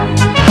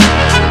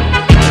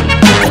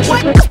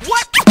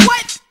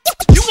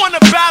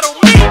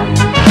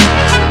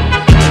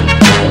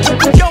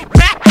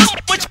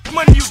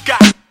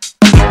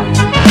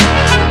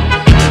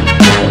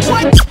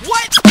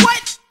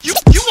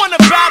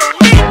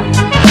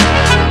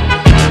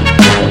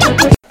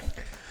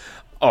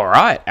All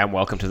right, and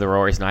welcome to the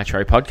Rory's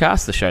Nitro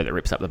podcast, the show that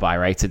rips up the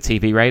buy-rated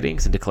TV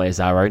ratings and declares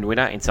our own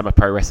winner in some of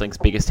pro wrestling's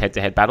biggest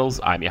head-to-head battles.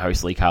 I'm your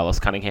host, Lee Carlos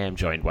Cunningham,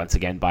 joined once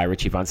again by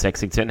Richie Von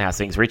Sexington. How's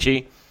things,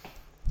 Richie?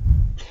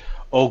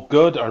 All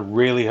good. I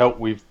really hope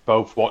we've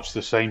both watched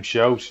the same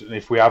shows. And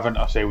if we haven't,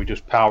 I say we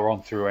just power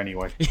on through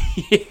anyway.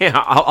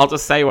 Yeah, I'll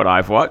just say what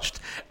I've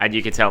watched, and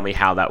you can tell me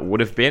how that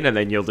would have been, and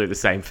then you'll do the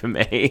same for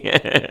me.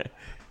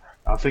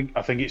 I think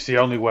it's the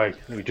only way.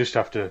 We just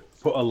have to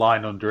put a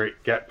line under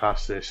it, get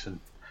past this, and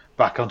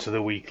back onto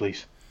the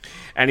weeklies.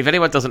 And if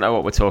anyone doesn't know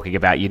what we're talking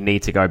about, you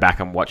need to go back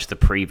and watch the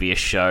previous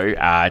show.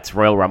 It's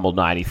Royal Rumble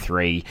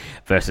 93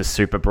 versus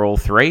Super Brawl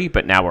 3,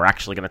 but now we're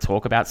actually going to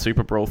talk about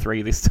Super Brawl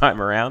 3 this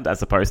time around,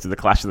 as opposed to the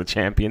Clash of the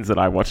Champions that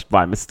I watched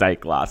by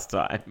mistake last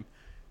time.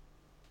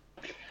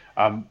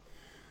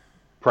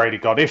 Pray to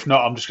God. If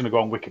not, I'm just going to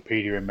go on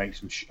Wikipedia and make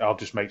some. I'll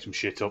just make some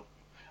shit up.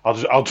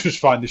 I'll just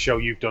find the show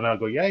you've done. And I'll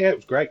go, yeah, it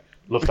was great.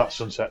 Love that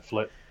sunset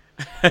flip.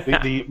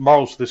 The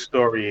morals of the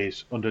story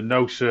is, under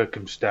no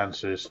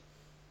circumstances,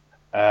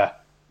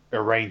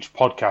 arrange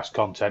podcast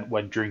content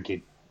when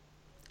drinking.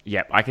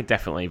 Yep, I can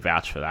definitely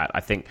vouch for that. I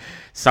think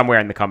somewhere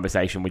in the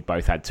conversation we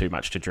both had too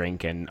much to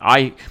drink, and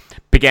I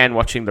began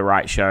watching the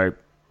right show,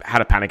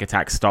 had a panic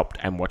attack, stopped,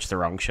 and watched the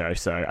wrong show.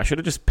 So I should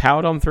have just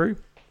powered on through.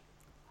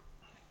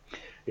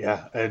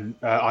 Yeah, and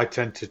I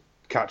tend to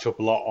catch up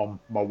a lot on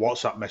my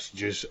WhatsApp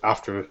messages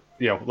after,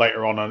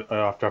 later on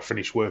after I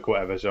finish work or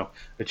whatever. So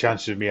the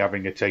chances of me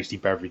having a tasty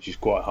beverage is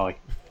quite high.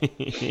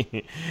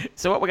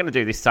 So what we're going to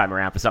do this time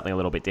around for something a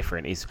little bit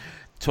different is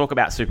talk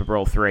about Super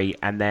Brawl 3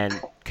 and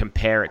then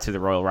compare it to the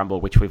Royal Rumble,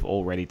 which we've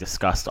already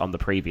discussed on the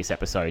previous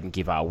episode, and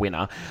give our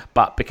winner.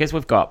 But because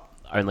we've got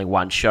only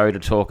one show to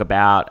talk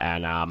about,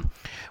 and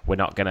we're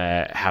not going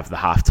to have the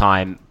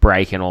halftime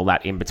break and all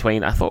that in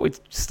between, I thought we'd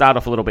start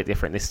off a little bit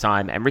different this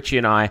time. And Richie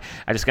and I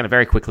are just going to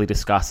very quickly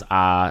discuss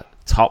our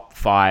top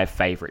 5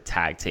 favourite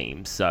tag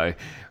teams. So,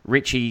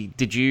 Richie,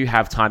 did you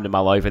have time to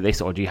mull over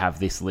this, or do you have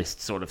this list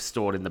sort of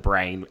stored in the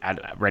brain and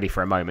ready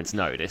for a moment's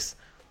notice?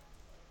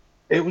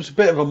 It was a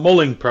bit of a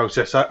mulling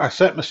process. I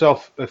set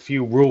myself a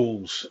few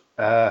rules.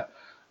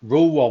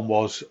 Rule 1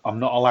 was I'm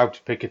not allowed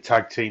to pick a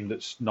tag team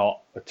that's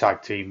not a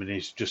tag team and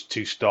is just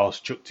 2 stars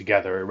chucked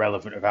together,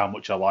 irrelevant of how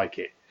much I like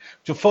it.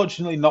 Which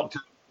unfortunately knocked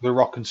out the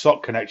Rock and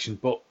Sock connection,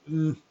 but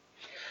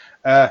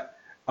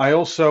I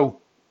also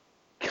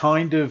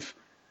kind of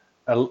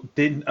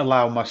didn't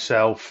allow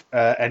myself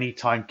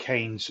anytime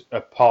Kane's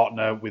a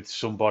partner with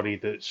somebody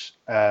that's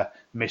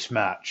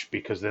mismatched,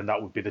 because then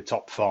that would be the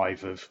top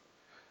 5 of,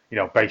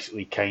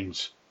 basically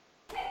Kane's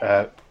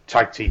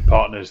tag team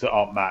partners that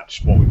aren't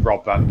matched. What with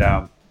Rob Van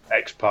Dam,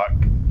 X-Pac,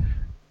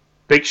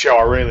 Big Show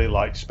I really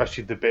liked,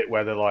 especially the bit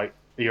where they're like,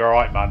 "Are you all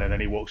right, man?" and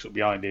then he walks up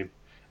behind him,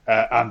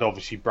 and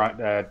obviously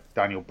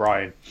Daniel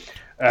Bryan,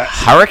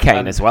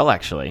 Hurricane as well,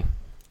 actually.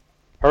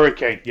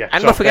 Hurricane, yeah,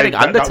 and we're forgetting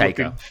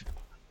Undertaker.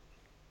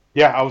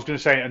 Yeah, I was going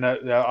to say, and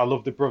I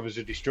love the Brothers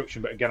of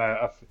Destruction, but again,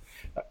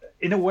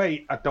 in a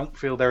way, I don't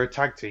feel they're a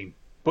tag team,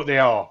 but they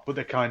are. But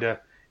they're kind of,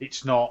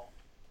 it's not.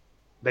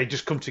 They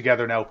just come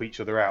together and help each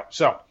other out.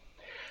 So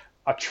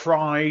I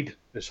tried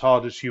as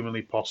hard as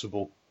humanly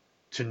possible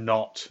to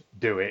not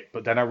do it,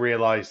 but then I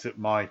realised that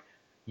my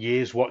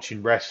years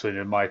watching wrestling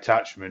and my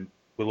attachment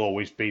will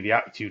always be the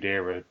Attitude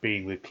Era,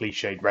 being the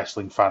cliched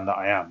wrestling fan that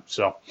I am.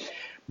 So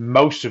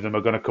most of them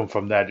are going to come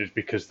from there, just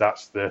because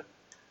that's the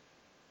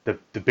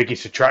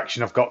biggest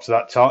attraction I've got to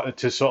that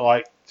to sort of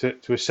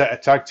like to a set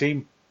of tag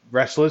team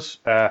wrestlers.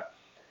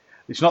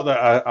 It's not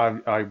that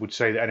I would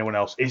say that anyone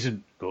else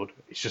isn't good.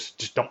 It's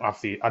just don't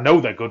have the. I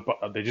know they're good,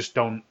 but they just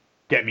don't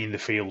get me in the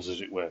feels, as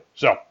it were.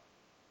 So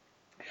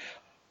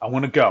I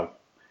want to go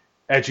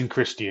Edge and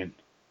Christian.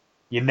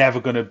 You're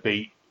never going to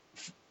beat.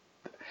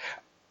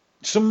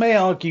 Some may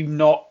argue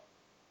not.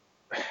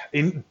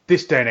 In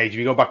this day and age, if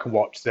you go back and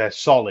watch, they're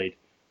solid,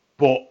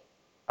 but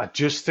I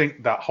just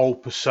think that whole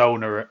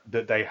persona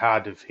that they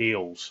had of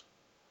heels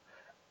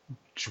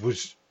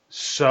was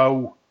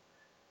so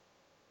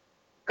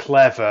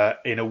clever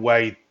in a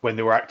way when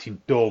they were acting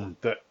dumb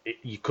that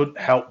you couldn't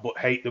help but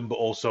hate them, but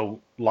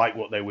also like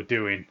what they were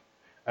doing.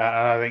 And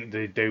I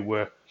think they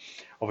were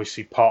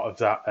obviously part of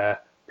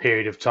that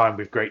period of time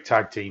with great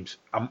tag teams.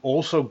 I'm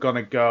also going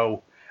to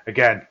go,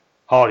 again,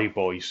 Hardy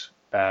Boys.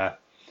 I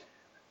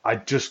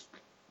just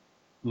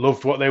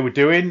loved what they were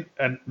doing,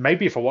 and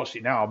maybe if I watched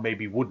it now, I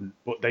maybe wouldn't,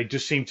 but they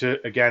just seem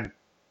to, again,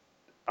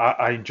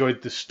 I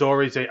enjoyed the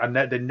stories. They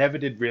never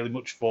did really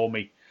much for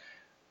me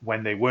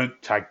when they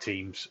weren't tag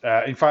teams.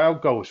 In fact, I'll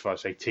go as far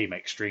as say Team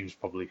Extreme is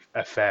probably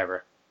a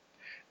fairer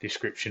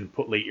description.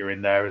 Put Lita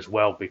in there as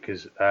well,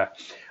 because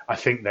I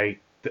think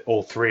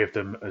all 3 of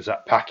them as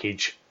that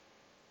package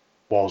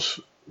was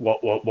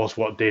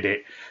what did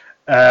it.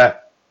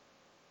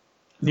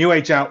 New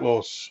Age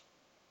Outlaws.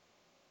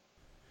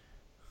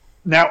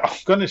 Now, I'm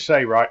going to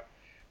say, right,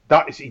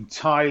 that is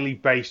entirely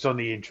based on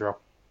the intro.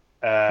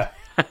 I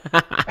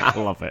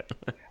love it.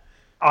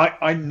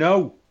 I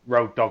know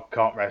Road Dogg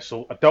can't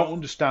wrestle. I don't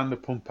understand the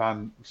pump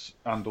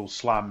handle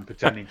slam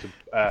pretending to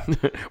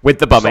with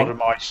the bumming.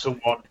 sodomize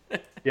someone.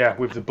 Yeah,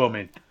 with the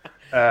bumming.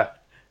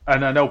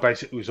 And I know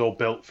basically it was all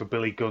built for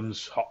Billy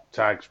Gunn's hot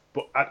tags,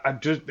 but I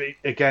just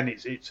again,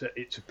 it's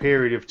a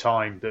period of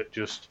time that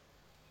just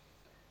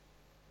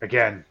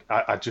again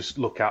I just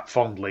look at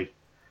fondly.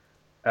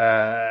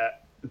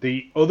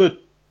 The other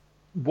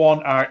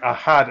one I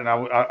had, and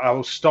I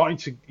was starting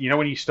to,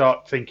 when you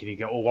start thinking, you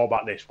go, oh, what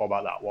about this? What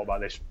about that? What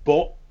about this?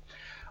 But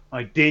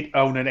I did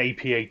own an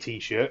APA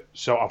T-shirt,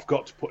 so I've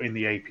got to put in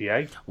the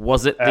APA.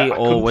 Was it the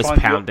always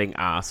pounding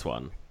ass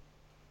one?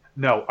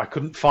 No, I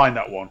couldn't find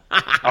that one.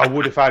 I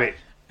would have had it.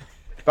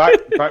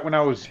 Back when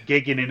I was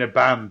gigging in a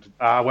band,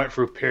 I went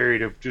through a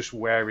period of just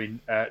wearing,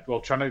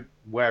 trying to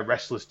wear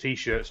wrestlers'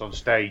 T-shirts on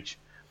stage,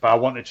 but I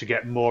wanted to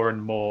get more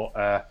and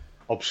more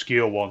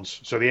obscure ones.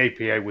 So the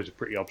APA was a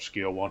pretty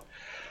obscure one.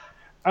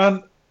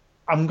 And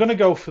I'm going to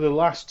go for the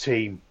last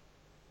team.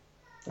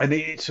 And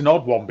it's an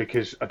odd one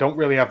because I don't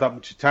really have that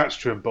much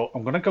attached to him, but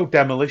I'm going to go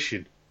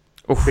Demolition.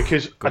 Oof,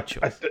 because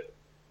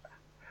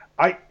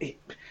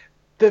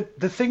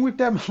the thing with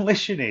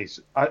Demolition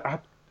is,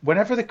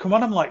 whenever they come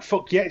on, I'm like,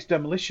 fuck yeah, it's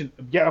Demolition.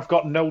 Yeah, I've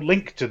got no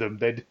link to them.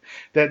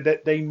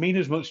 They mean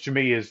as much to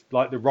me as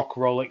like the Rock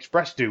and Roll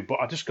Express do, but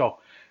I just go,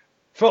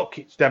 fuck,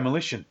 it's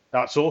Demolition.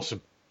 That's awesome.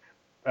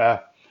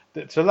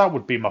 So that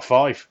would be my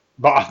 5.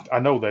 But I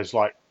know there's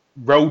like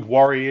Road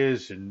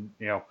Warriors and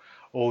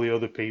all the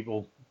other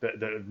people that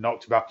have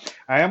knocked about.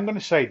 I am going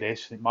to say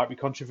this. It might be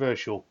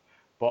controversial,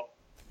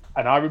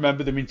 and I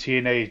remember them in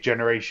TNA's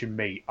Generation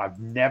Me. I've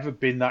never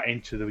been that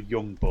into the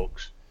Young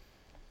Bucks.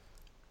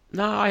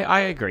 No, I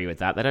agree with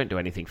that. They don't do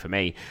anything for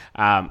me.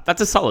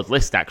 That's a solid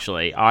list,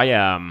 actually.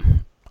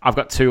 I've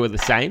got 2 of the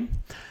same.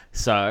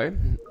 So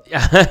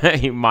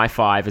my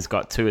 5 has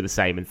got 2 of the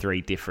same and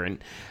 3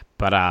 different.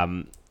 But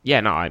I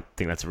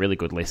think that's a really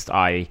good list.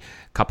 A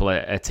couple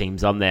of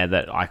teams on there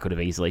that I could have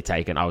easily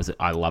taken.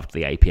 I loved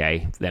the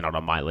APA. They're not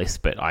on my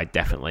list, but I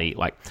definitely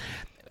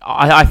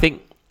I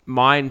think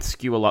mine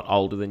skew a lot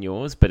older than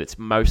yours, but it's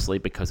mostly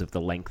because of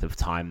the length of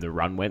time the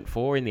run went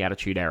for in the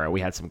Attitude Era. We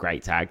had some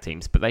great tag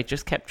teams, but they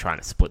just kept trying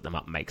to split them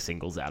up and make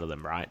singles out of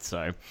them, right?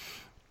 So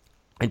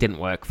it didn't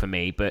work for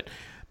me, but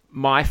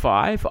my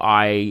 5,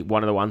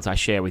 one of the ones I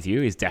share with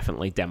you is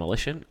definitely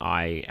Demolition.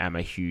 I am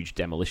a huge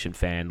Demolition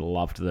fan,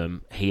 loved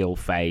them. Heel,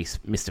 face,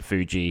 Mr.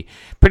 Fuji,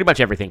 pretty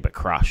much everything but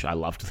Crush. I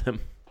loved them.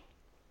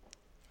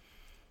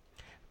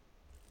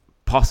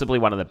 Possibly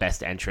one of the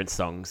best entrance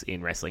songs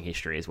in wrestling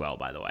history as well,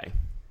 by the way.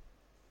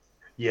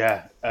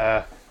 Yeah,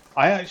 I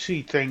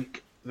actually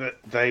think that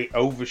they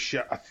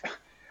overshot.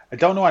 I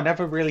don't know, I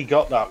never really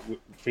got that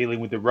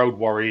feeling with the Road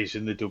Warriors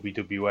in the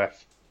WWF.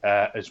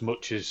 As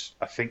much as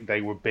I think they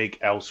were big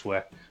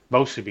elsewhere,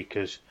 mostly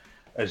because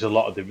as a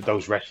lot of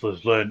those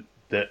wrestlers learned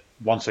that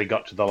once they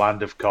got to the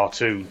land of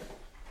cartoon,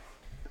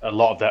 a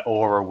lot of their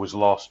aura was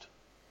lost.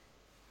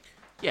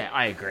 Yeah,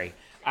 I agree.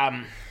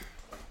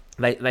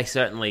 They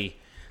certainly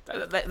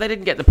they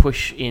didn't get the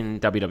push in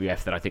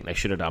WWF that I think they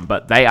should have done,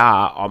 but they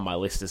are on my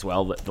list as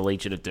well. The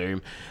Legion of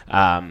Doom,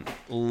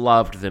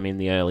 loved them in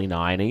the early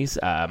 90s.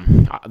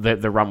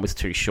 The run was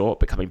too short,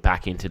 but coming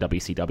back into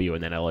WCW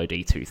and then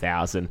LOD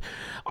 2000,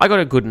 I got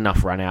a good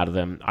enough run out of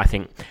them. I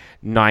think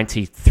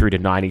 90 through to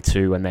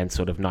 92 and then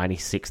sort of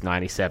 96,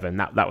 97,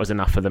 that was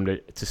enough for them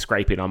to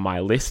scrape in on my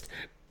list.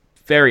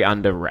 Very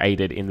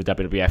underrated in the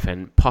WWF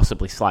and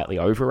possibly slightly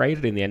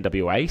overrated in the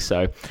NWA.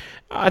 So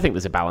I think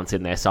there's a balance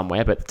in there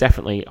somewhere, but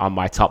definitely on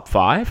my top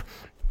 5.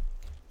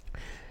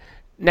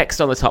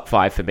 Next on the top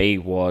 5 for me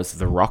was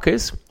the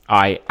Rockers.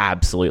 I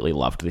absolutely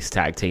loved this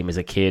tag team as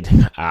a kid.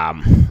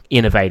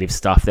 Innovative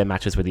stuff. Their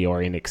matches with the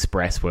Orient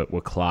Express were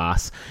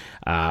class.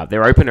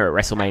 Their opener at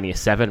WrestleMania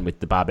 7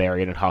 with the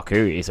Barbarian and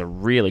Haku is a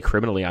really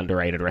criminally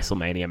underrated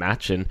WrestleMania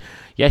match. And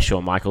yeah,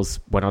 Shawn Michaels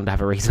went on to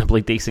have a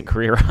reasonably decent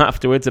career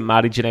afterwards, and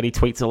Marty Jannetty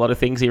tweets a lot of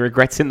things he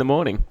regrets in the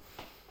morning.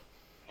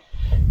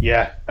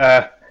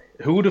 Yeah.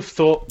 Who would have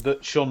thought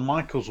that Shawn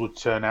Michaels would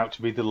turn out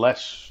to be the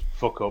less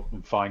fuck up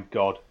and find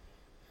God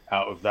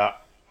out of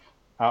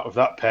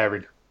that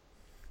pairing?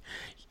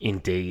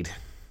 Indeed.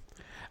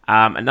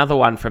 Another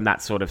one from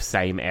that sort of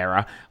same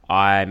era,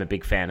 I'm a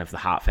big fan of the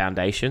Hart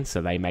Foundation,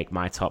 so they make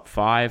my top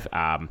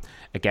 5.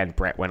 Again,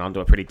 Bret went on to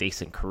a pretty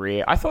decent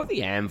career. I thought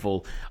the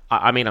Anvil,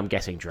 I'm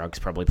guessing drugs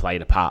probably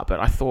played a part, but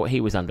I thought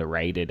he was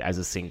underrated as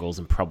a singles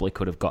and probably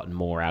could have gotten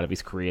more out of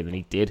his career than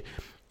he did.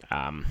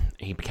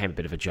 He became a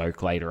bit of a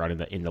joke later on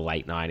in the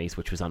late 90s,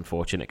 which was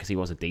unfortunate because he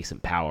was a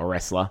decent power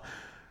wrestler.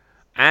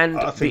 And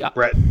I think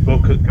Bret's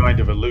book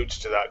kind of alludes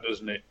to that,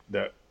 doesn't it?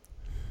 That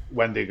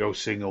when they go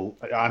single,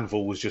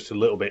 Anvil was just a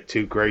little bit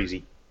too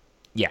crazy.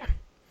 Yeah.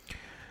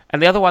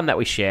 And the other one that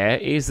we share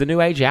is the New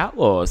Age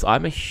Outlaws.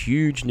 I'm a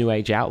huge New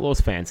Age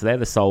Outlaws fan, so they're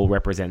the sole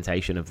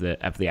representation of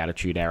the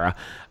Attitude Era.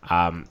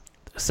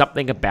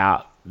 Something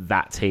about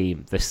that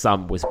team, the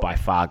sum was by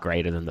far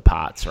greater than the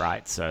parts,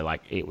 right? So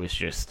it was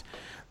just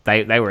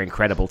they were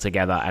incredible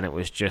together, and it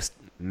was just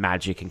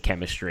magic and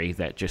chemistry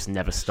that just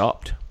never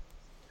stopped.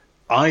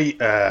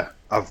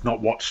 I've not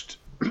watched.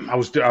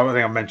 I think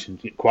I mentioned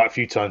it quite a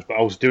few times, but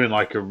I was doing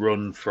a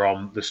run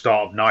from the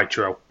start of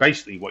Nitro,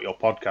 basically what your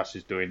podcast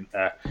is doing,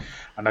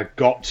 and I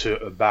got to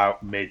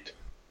about mid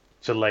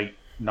to late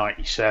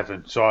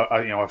 '97. So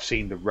I've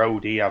seen the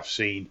Roadie, I've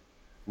seen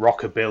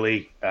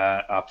Rockabilly,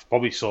 I've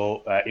probably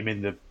saw him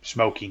in the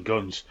Smoking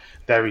Guns.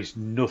 There is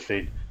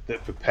nothing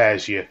that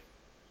prepares you.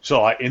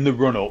 So like in the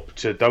run up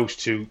to those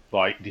two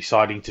like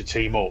deciding to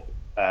team up,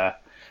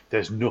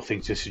 there's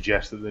nothing to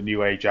suggest that the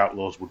New Age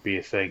Outlaws would be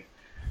a thing.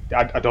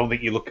 I don't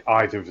think you look at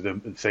either of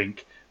them and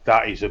think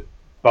that is a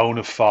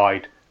bona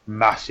fide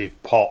massive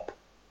pop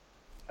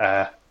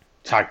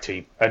tag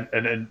team.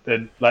 And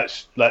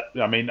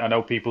I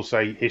know people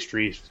say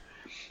history is,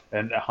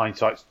 and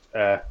hindsight's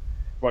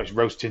it's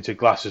rose tinted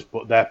glasses,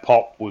 but their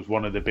pop was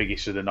one of the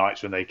biggest of the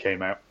nights when they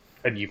came out.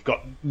 And you've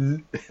got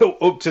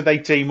up to they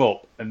team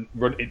up and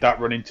run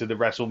into the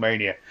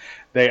WrestleMania.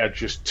 They are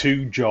just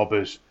two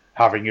jobbers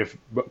having a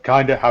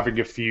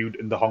feud,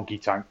 and the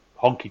honky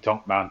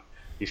tonk man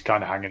is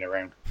kind of hanging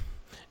around.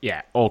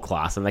 Yeah, all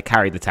class, and they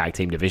carried the tag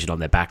team division on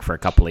their back for a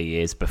couple of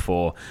years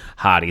before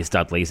Hardys,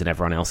 Dudleys, and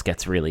everyone else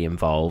gets really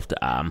involved.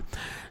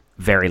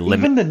 Very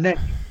limited.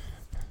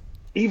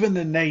 Even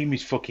the name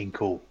is fucking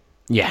cool.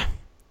 Yeah,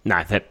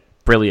 no, they're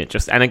brilliant.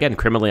 And again,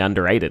 criminally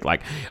underrated.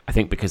 Like, I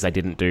think because they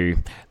didn't do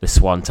the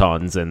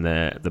Swantons and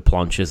the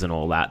Planches and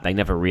all that, they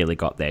never really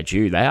got their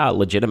due. They are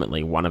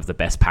legitimately one of the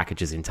best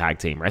packages in tag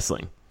team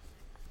wrestling.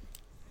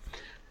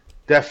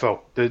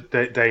 Defo,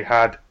 they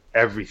had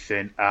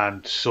everything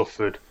and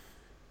suffered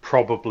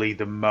probably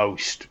the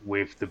most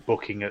with the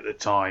booking at the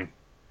time,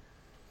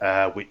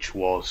 which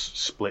was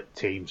split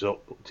teams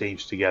up, put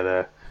teams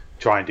together,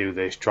 try and do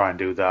this, try and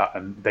do that,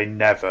 and they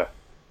never,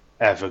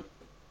 ever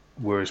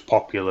were as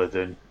popular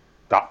than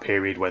that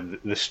period when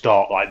the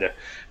start, like the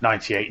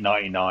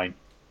 98-99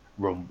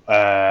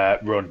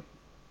 run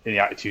in the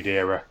Attitude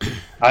Era.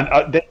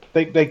 And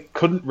they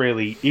couldn't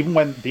really, even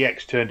when the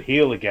X turned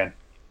heel again,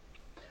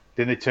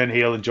 then they turned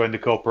heel and joined the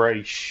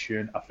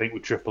corporation, I think,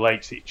 with Triple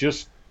H. They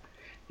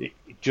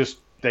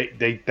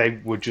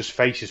were just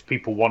faces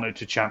people wanted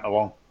to chant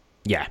along.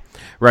 Yeah.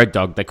 Road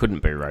Dogg, they couldn't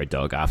boo Road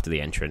Dogg after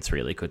the entrance,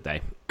 really, could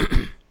they?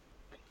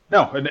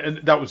 No, and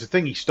that was the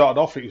thing. He started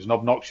off, it was an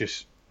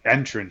obnoxious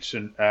entrance,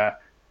 and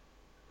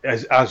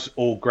as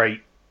all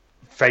great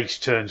face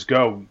turns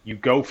go, you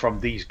go from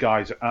these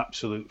guys are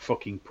absolute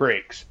fucking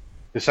pricks,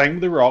 the same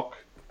with The Rock,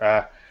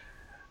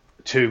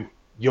 to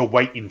you're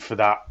waiting for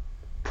that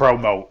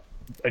promo,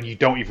 and you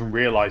don't even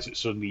realise that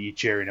suddenly you're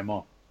cheering him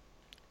on.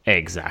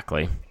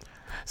 Exactly.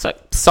 So,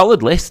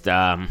 solid list.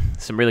 Some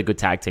really good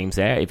tag teams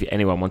there. If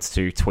anyone wants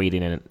to tweet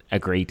in and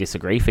agree,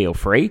 disagree, feel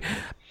free.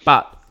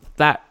 But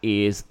that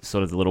is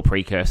sort of the little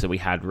precursor we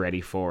had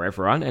ready for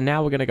everyone. And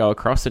now we're going to go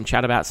across and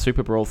chat about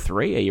Super Brawl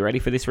 3. Are you ready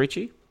for this,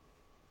 Richie?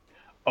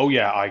 Oh,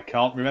 yeah. I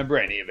can't remember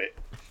any of it.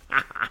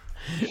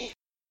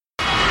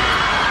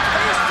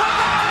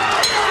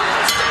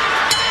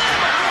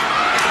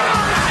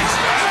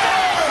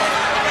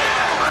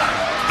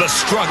 The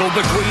struggle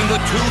between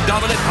the two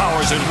dominant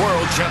powers in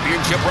World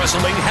Championship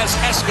Wrestling has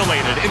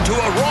escalated into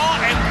a raw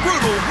and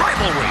brutal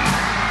rivalry.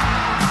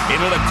 In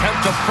an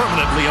attempt to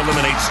permanently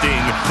eliminate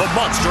Sting, the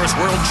monstrous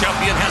World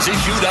Champion has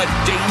issued a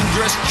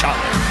dangerous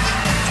challenge.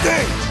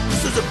 Sting,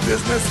 this isn't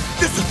business,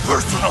 this is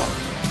personal.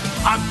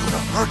 I'm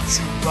gonna hurt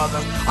you,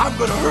 brother. I'm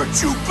gonna hurt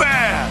you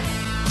bad.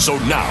 So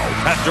now,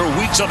 after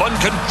weeks of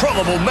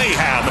uncontrollable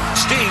mayhem,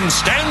 Sting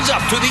stands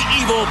up to the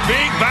evil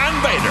Big Van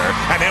Vader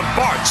and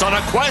embarks on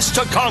a quest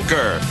to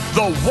conquer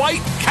the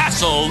White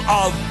Castle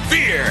of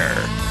Fear.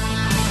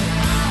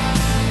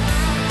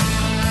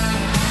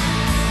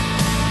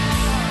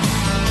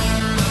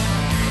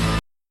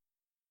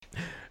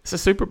 So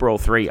Super Brawl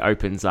 3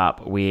 opens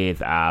up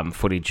with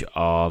footage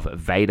of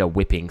Vader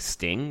whipping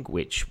Sting,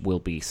 which will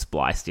be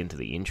spliced into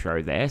the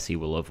intro there, so you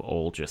will have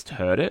all just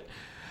heard it.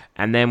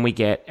 And then we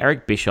get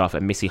Eric Bischoff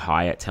and Missy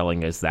Hyatt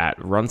telling us that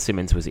Ron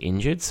Simmons was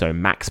injured, so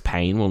Max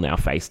Payne will now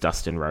face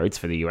Dustin Rhodes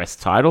for the US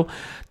title.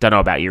 Don't know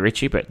about you,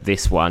 Richie, but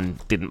this one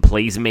didn't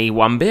please me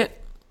one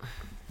bit.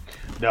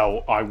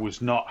 No, I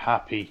was not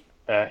happy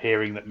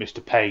hearing that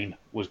Mr. Payne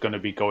was going to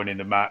be going in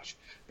the match,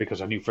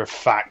 because I knew for a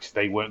fact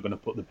they weren't going to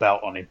put the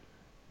belt on him.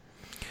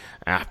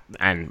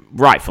 And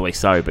rightfully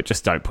so, but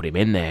just don't put him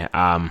in there.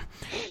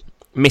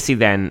 Missy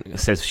then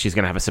says she's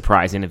going to have a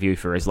surprise interview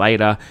for us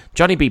later.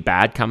 Johnny B.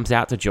 Bad comes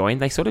out to join.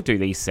 They sort of do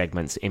these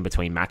segments in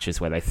between matches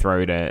where they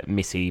throw to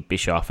Missy,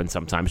 Bischoff, and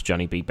sometimes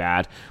Johnny B.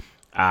 Bad.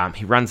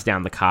 He runs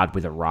down the card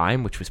with a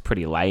rhyme, which was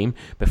pretty lame,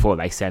 before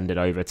they send it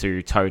over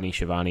to Tony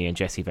Schiavone and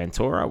Jesse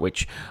Ventura,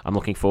 which I'm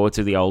looking forward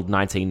to the old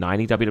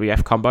 1990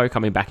 WWF combo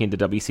coming back into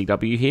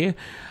WCW here.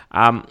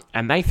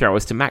 And they throw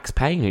us to Max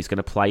Payne, who's going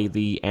to play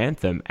the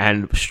anthem.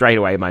 And straight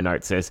away my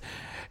note says,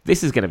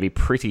 this is going to be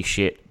pretty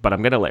shit, but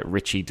I'm going to let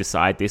Richie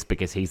decide this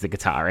because he's the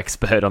guitar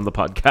expert on the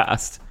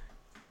podcast.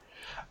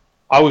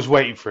 I was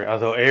waiting for it. I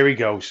thought, here he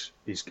goes.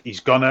 He's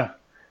gonna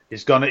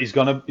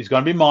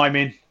be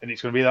miming, and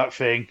it's gonna be that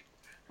thing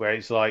where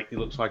it's like it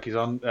looks like he's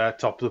on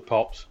Top of the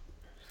Pops.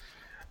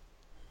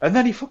 And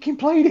then he fucking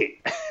played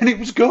it, and it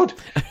was good.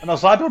 And I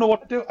was like, I don't know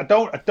what to do. I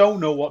don't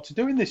know what to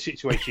do in this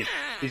situation.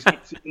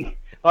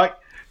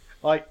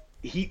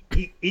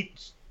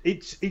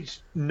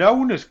 It's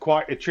known as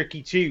quite a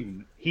tricky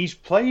tune. He's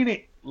playing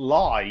it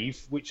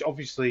live, which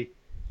obviously,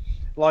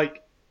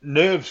 like,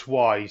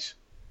 nerves-wise,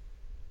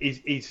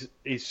 is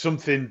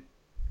something.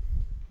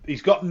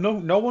 He's got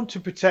no one to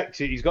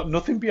protect it. He's got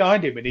nothing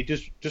behind him, and he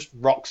just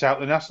rocks out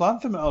the national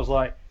anthem. And I was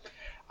like,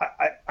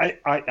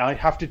 I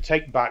have to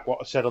take back what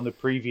I said on the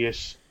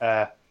previous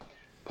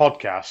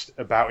podcast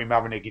about him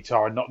having a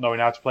guitar and not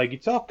knowing how to play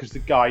guitar, because the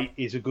guy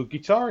is a good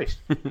guitarist.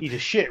 He's a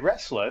shit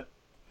wrestler,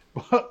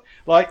 but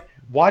like,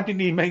 why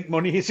didn't he make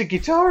money as a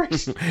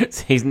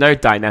guitarist? He's no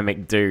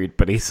dynamic dude,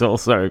 but he's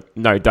also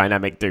no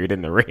dynamic dude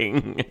in the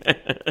ring.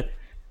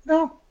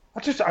 No,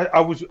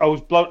 I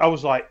was blown. I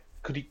was like,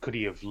 could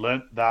he have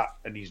learnt that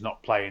and he's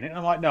not playing it? And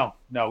I'm like, no.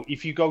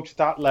 If you go to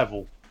that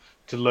level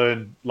to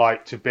learn,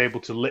 like, to be able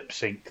to lip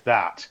sync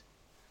that,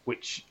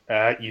 which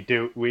you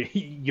do,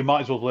 you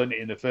might as well learn it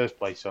in the first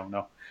place. So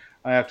no,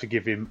 I have to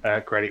give him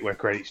credit where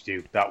credit's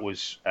due. That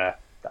was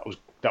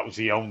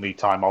the only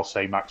time I'll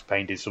say Max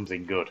Payne did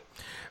something good.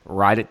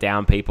 Write it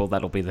down, people.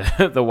 That'll be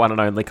the one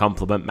and only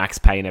compliment Max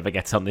Payne ever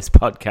gets on this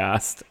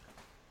podcast.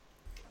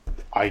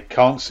 I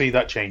can't see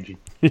that changing.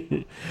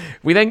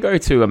 We then go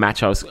to a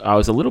match I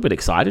was a little bit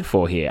excited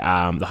for here.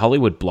 The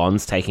Hollywood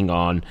Blondes taking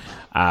on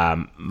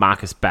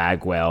Marcus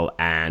Bagwell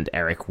and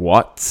Eric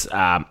Watts.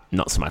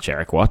 Not so much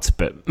Eric Watts,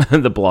 but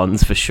the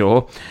Blondes for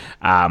sure.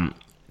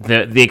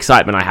 The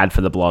excitement I had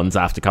for the Blondes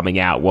after coming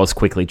out was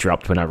quickly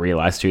dropped when I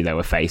realised who they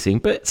were facing.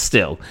 But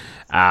still,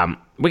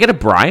 we get a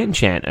Brian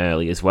chant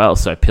early as well,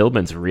 so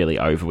Pillman's really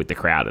over with the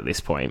crowd at this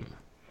point.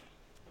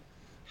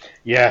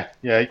 Yeah,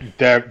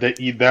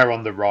 they're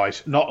on the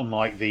rise. Not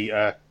unlike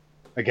the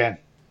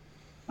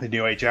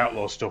New Age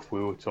Outlaw stuff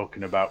we were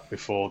talking about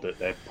before that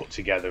they've put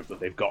together, but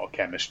they've got a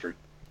chemistry.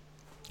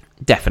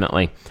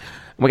 Definitely.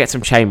 We get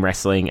some chain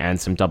wrestling and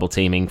some double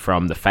teaming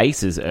from the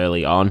faces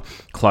early on.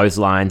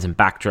 Clotheslines and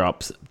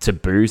backdrops to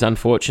boos,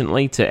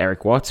 unfortunately, to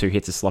Eric Watts, who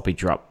hits a sloppy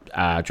drop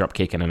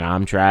kick and an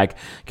arm drag.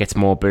 Gets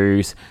more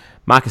boos.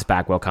 Marcus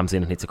Bagwell comes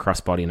in and hits a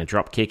crossbody and a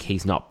drop kick.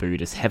 He's not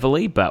booed as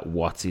heavily, but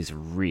Watts is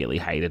really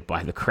hated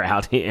by the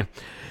crowd here.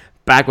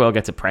 Bagwell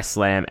gets a press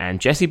slam, and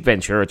Jesse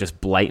Ventura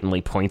just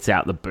blatantly points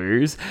out the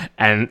boos,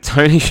 and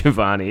Tony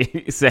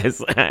Schiavone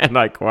says, and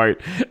I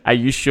quote, "Are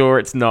you sure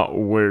it's not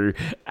woo?"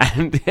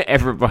 And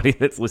everybody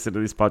that's listened to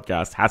this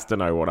podcast has to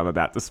know what I'm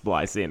about to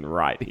splice in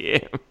right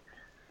here.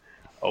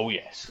 Oh,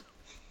 yes.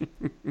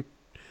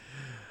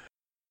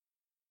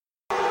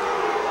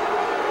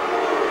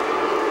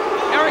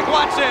 Eric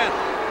Watts in.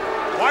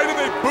 Why do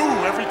they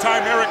boo every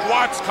time Eric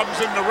Watts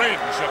comes in the ring,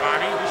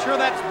 Schiavone? You sure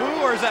that's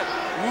boo or is that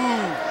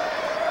woo?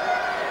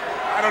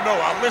 I don't know.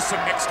 I'll listen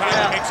next time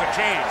he makes a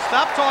change.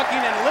 Stop talking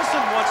and listen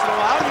once in a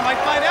while and you might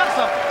find out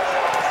something.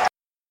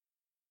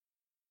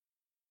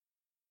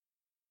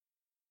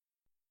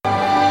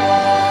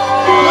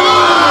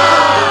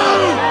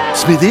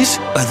 Smithers,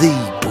 are they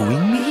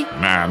booing me?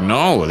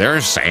 No,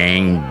 they're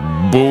saying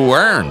Boo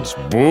Earns.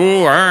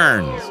 Boo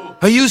Earns.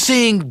 Are you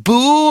saying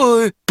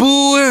boo or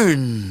Boo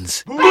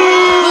Earns?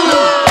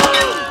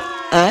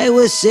 I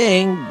was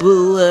saying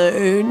Boo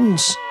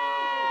Earns.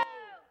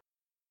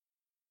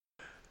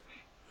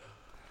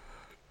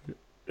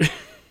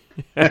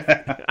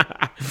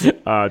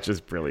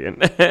 Just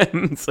brilliant.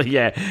 So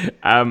yeah,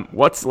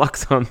 Watts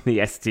locks on the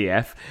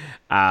STF,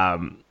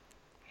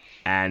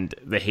 and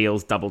the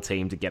heels double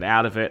team to get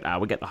out of it.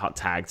 We get the hot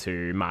tag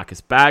to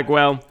Marcus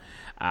Bagwell.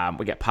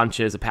 We get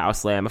punches, a power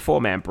slam, a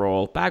 4-man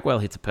brawl. Bagwell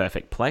hits a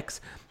perfect plex,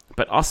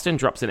 but Austin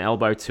drops an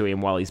elbow to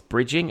him while he's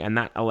bridging, and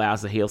that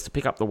allows the heels to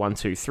pick up the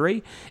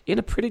 1-2-3 in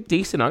a pretty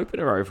decent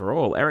opener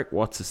overall. Eric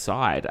Watts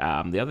aside,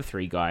 the other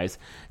three guys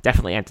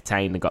definitely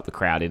entertained and got the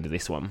crowd into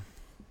this one.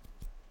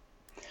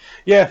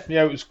 Yeah,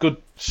 it was a good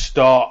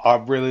start. I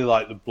really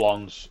like the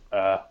Blondes.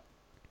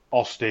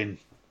 Austin,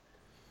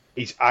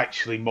 he's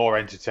actually more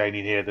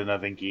entertaining here than I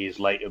think he is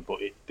later, but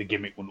the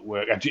gimmick wouldn't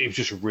work. It was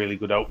just a really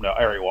good opener.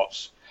 Eric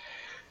Watts,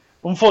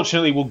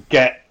 unfortunately, will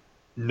get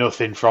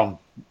nothing from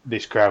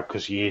this crowd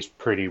because he is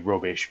pretty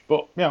rubbish.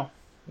 But,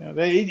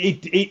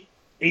 it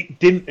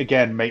didn't,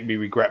 again, make me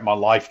regret my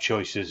life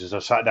choices as I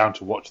sat down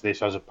to watch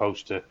this as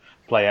opposed to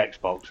play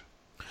Xbox.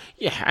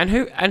 Yeah, and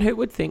who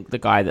would think the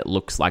guy that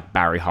looks like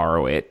Barry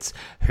Horowitz,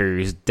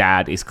 whose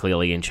dad is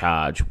clearly in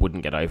charge,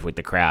 wouldn't get over with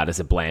the crowd as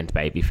a bland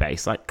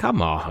babyface? Like,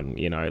 come on,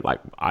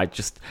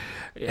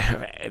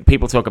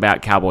 people talk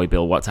about Cowboy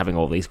Bill Watts having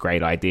all these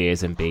great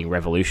ideas and being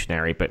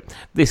revolutionary, but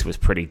this was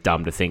pretty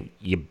dumb to think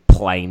your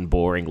plain,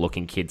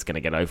 boring-looking kid's going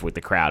to get over with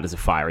the crowd as a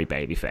fiery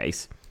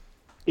babyface.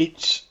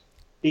 It's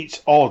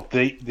odd.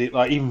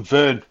 Like even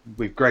Vern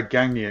with Greg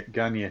Gagne,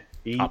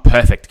 a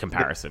perfect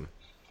comparison.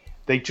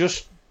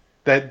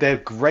 They're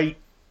great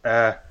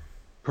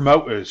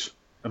promoters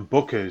and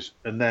bookers,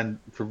 and then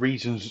for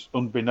reasons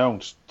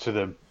unbeknownst to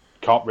them,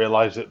 can't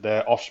realise that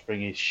their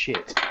offspring is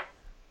shit.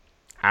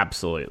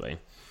 Absolutely.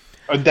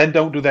 And then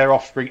don't do their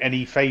offspring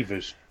any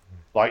favours.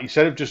 Like,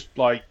 instead of just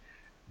like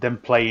them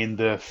playing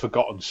the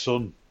forgotten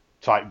son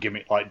type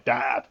gimmick, like,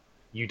 Dad,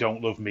 you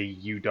don't love me,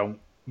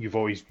 you've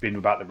always been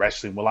about the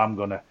wrestling, well, I'm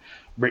gonna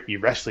rip your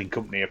wrestling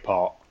company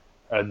apart.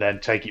 and then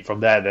take it from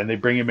there. Then they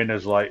bring him in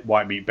as like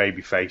white meat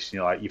babyface, and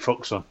you're like, you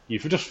fucked son.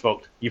 You've just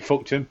fucked. You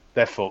fucked him.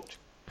 They're fucked.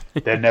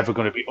 They're never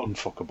going to be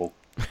unfuckable.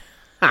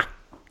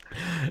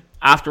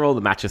 After all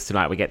the matches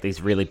tonight, we get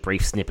these really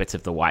brief snippets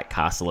of the White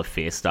Castle of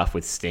Fear stuff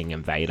with Sting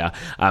and Vader.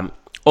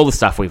 All the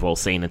stuff we've all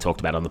seen and talked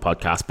about on the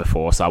podcast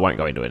before, so I won't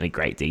go into any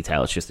great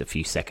detail. It's just a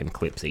few second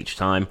clips each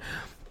time.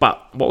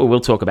 But what we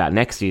will talk about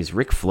next is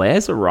Ric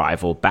Flair's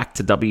arrival back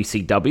to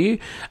WCW.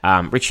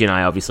 Richie and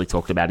I obviously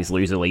talked about his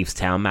Loser Leaves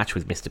Town match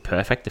with Mr.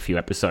 Perfect a few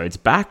episodes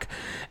back,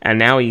 and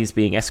now he's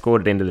being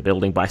escorted into the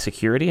building by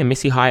security, and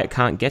Missy Hyatt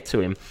can't get to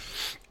him.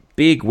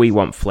 Big "We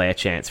Want Flair"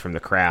 chants from the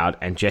crowd,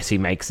 and Jesse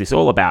makes this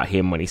all about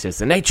him when he says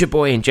the Nature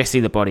Boy and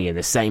Jesse the Body in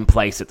the same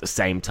place at the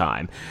same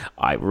time.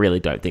 I really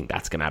don't think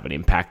that's going to have an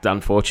impact,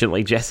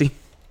 unfortunately, Jesse.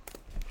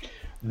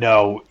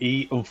 No,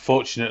 he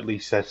unfortunately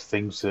says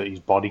things that his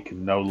body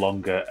can no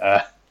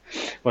longer,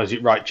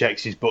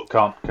 checks his butt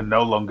can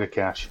no longer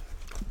cash.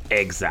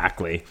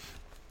 Exactly.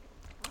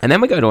 And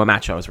then we go to a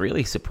match I was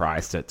really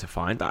surprised to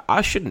find.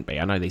 I shouldn't be.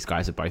 I know these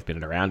guys have both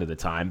been around at the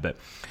time, but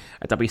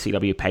a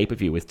WCW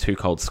pay-per-view with Too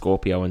Cold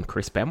Scorpio and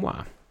Chris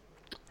Benoit.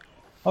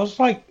 I was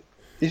like,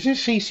 is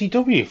this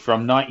ECW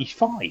from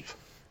 95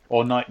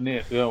 or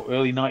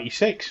early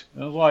 96?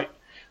 I was like,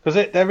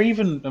 because they're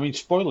even, I mean,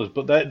 spoilers,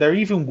 but they're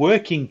even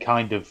working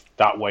kind of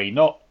that way.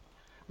 Not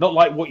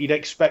like what you'd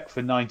expect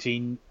for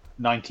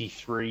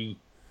 1993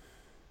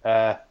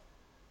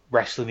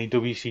 wrestling in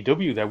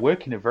WCW. They're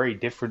working a very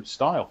different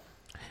style.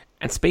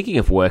 And speaking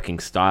of working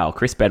style,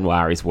 Chris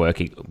Benoit is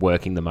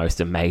working the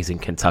most amazing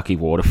Kentucky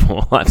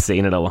waterfall I've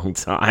seen in a long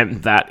time.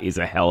 That is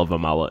a hell of a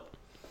mullet.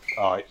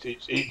 Oh,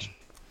 it's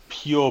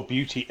pure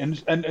beauty,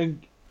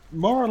 and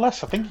more or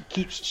less, I think he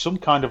keeps some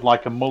kind of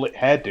like a mullet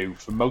hairdo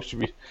for most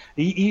of his.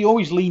 He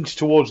always leans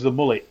towards the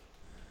mullet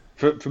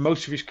for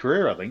most of his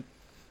career, I think.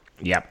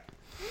 Yep.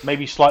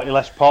 Maybe slightly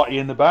less party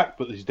in the back,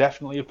 but there's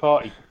definitely a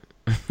party.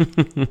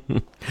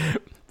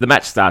 The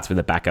match starts with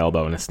a back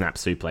elbow and a snap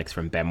suplex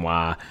from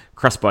Benoit,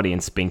 crossbody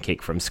and spin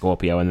kick from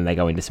Scorpio, and then they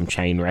go into some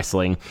chain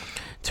wrestling.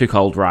 Too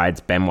Cold rides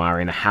Benoit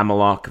in a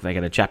hammerlock. They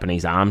get a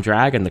Japanese arm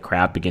drag, and the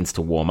crowd begins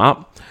to warm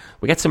up.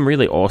 We get some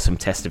really awesome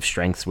test of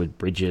strengths with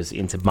bridges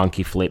into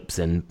monkey flips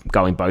and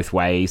going both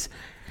ways.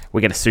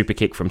 We get a super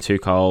kick from Too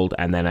Cold,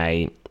 and then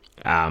a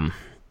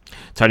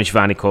Tony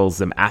Schiavone calls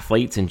them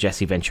athletes, and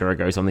Jesse Ventura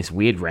goes on this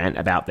weird rant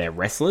about their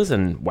wrestlers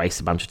and wastes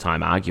a bunch of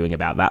time arguing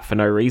about that for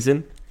no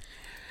reason.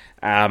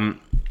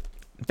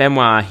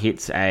 Benoit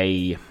hits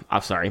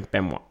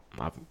Benoit.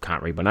 I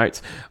can't read my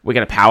notes. We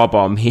get a power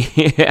bomb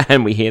here,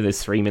 and we hear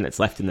there's 3 minutes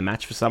left in the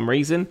match for some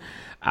reason.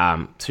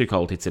 Too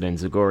Cold hits an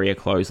Enziguria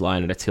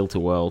clothesline and a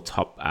tilt-a-whirl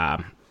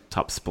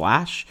top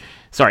splash.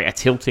 Sorry, a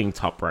tilting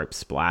top rope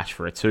splash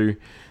for a 2.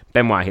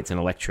 Benoit hits an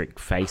electric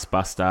face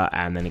buster,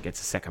 and then he gets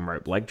a second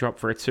rope leg drop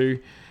for a 2.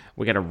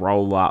 We get a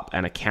roll up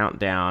and a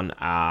countdown,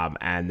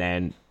 and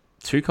then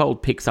Too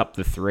Cold picks up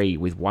the 3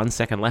 with 1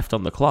 second left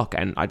on the clock,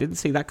 and I didn't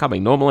see that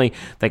coming. Normally,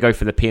 they go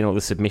for the pin or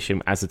the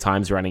submission as the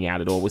time's running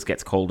out. It always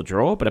gets called a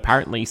draw, but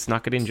apparently he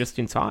snuck it in just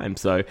in time,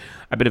 so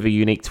a bit of a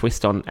unique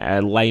twist on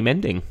a lame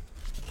ending.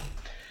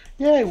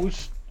 Yeah, it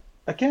was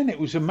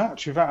a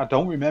match without, I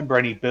don't remember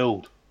any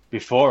build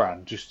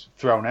beforehand, just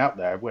thrown out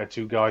there, where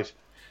two guys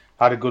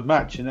had a good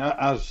match. And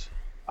as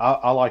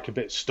I like a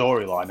bit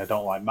storyline, I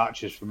don't like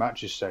matches for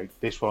matches' sake.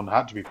 This one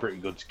had to be pretty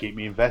good to keep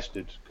me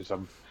invested, because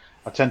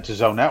I tend to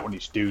zone out when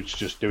it's dudes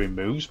just doing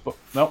moves, but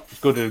no, it's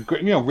good.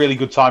 Really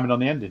good timing on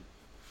the ending.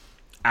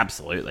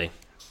 Absolutely.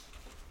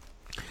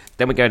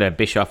 Then we go to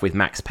Bischoff with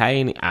Max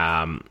Payne.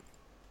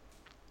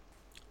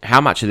 How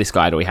much of this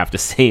guy do we have to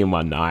see in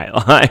one night?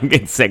 Like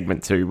in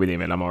segment 2 with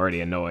him, and I'm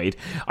already annoyed.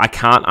 I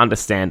can't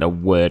understand a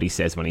word he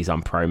says when he's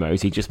on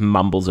promos. He just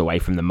mumbles away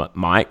from the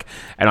mic,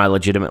 and I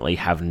legitimately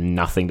have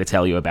nothing to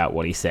tell you about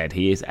what he said.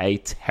 He is a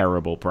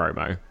terrible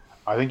promo.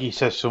 I think he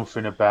says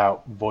something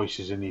about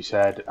voices in his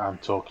head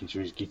and talking to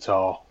his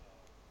guitar.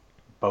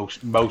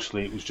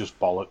 Mostly it was just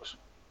bollocks.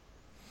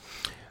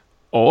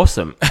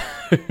 Awesome.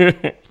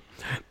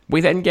 We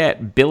then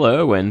get Bill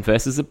Irwin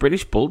versus the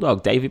British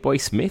Bulldog, Davey Boy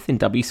Smith in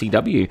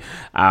WCW.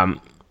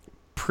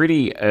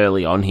 Pretty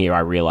early on here, I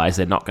realised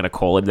they're not going to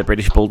call him the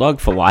British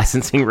Bulldog for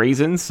licensing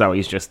reasons, so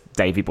he's just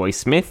Davey Boy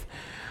Smith.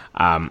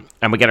 And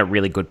we get a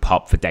really good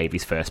pop for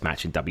Davey's first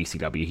match in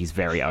WCW. He's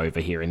very over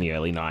here in the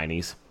early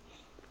 90s.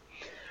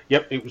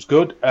 Yep, it was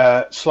good.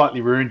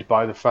 Slightly ruined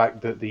by the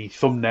fact that the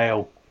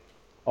thumbnail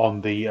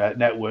on the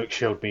network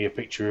showed me a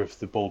picture of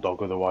the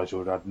Bulldog. Otherwise, I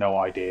would have had no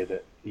idea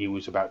that he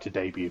was about to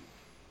debut.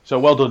 So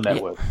well done,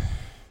 network.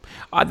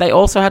 Yeah. They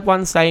also had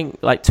one saying,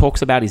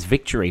 talks about his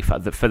victory for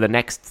the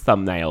next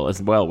thumbnail as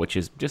well, which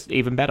is just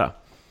even better.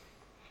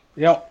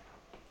 Yeah.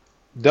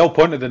 The whole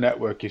point of the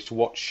network is to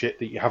watch shit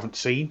that you haven't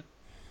seen.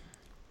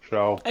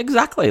 So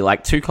exactly,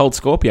 like Too Cold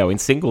Scorpio in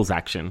singles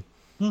action.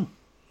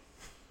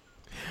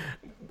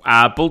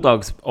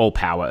 Bulldogs all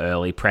power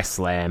early, press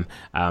slam.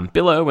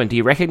 Bill Irwin, do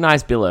you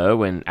recognise Bill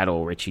Irwin at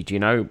all, Richie? Do you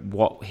know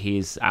what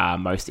his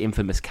most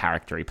infamous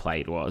character he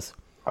played was?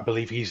 I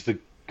believe he's the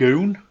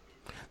Goon.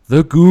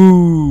 The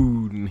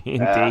Goon,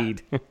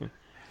 indeed.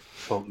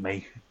 Fuck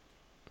me.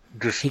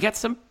 He gets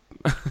some...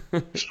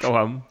 Go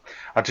on.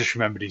 I just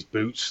remembered his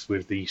boots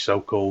with the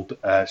so-called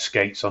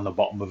skates on the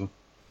bottom of them.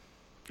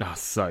 Oh,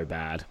 so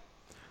bad.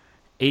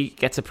 He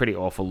gets a pretty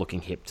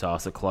awful-looking hip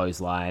toss, a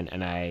clothesline,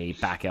 and a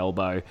back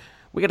elbow.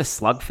 We get a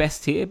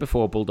slugfest here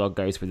before Bulldog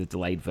goes with a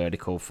delayed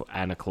vertical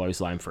and a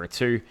clothesline for a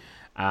 2.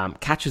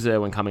 Catches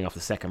Irwin coming off the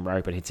second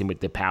rope and hits him with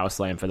the power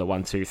slam for the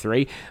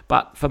 1-2-3.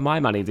 But for my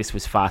money, this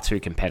was far too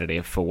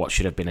competitive for what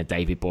should have been a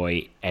Davey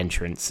Boy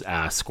entrance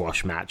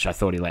squash match. I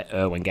thought he let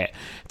Irwin get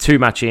too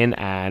much in,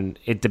 and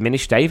it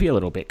diminished Davey a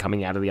little bit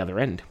coming out of the other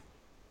end.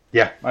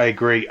 Yeah, I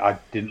agree. I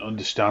didn't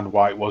understand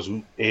why it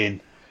wasn't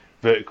in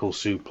vertical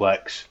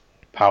suplex,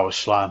 power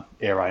slam,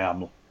 here I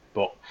am.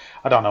 But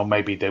I don't know,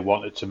 maybe they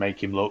wanted to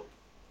make him look...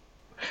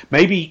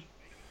 Maybe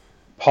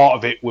part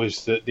of it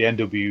was that the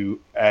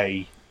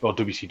NWA or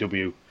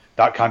WCW,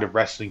 that kind of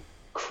wrestling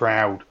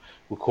crowd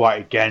were quite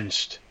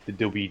against the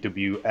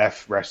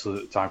WWF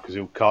wrestlers at the time because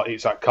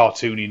it's that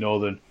cartoony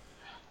northern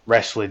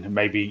wrestling, and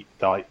maybe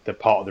like the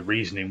part of the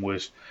reasoning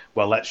was,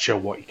 well, let's show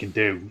what you can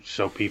do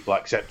so people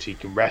accept he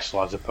can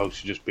wrestle as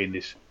opposed to just being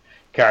this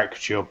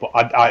caricature. But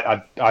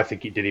I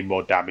think it did him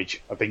more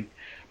damage. I think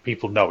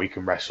people know he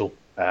can wrestle,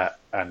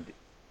 and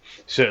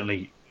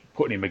certainly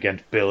putting him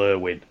against Bill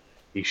Irwin,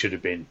 he should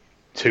have been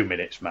 2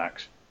 minutes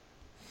max.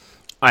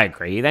 I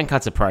agree. He then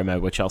cuts a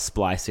promo, which I'll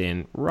splice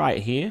in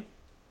right here.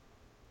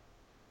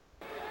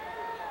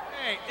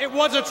 Hey, it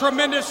was a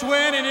tremendous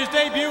win in his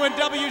debut in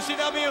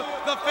WCW.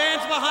 The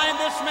fans behind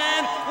this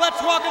man.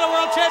 Let's walk into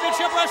World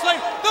Championship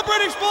Wrestling. The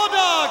British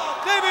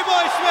Bulldog, Davey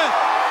Boy Smith.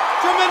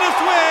 Tremendous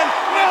win.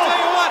 And I'll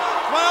tell you what,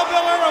 while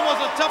Bill Irwin was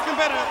a tough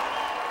competitor.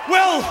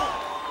 Well,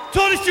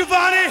 Tony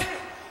Schiavone,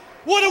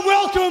 what a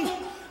welcome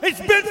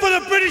it's been for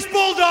the British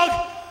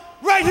Bulldog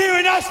right here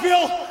in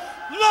Asheville,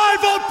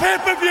 live on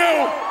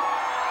pay-per-view.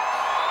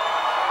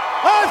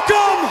 I've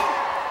come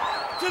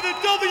to the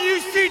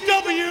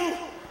WCW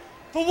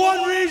for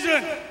one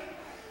reason.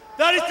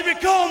 That is to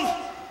become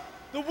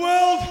the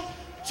World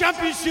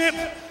Championship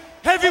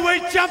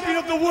Heavyweight Champion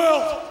of the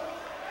world.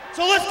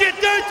 So let's get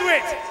down to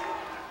it.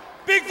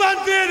 Big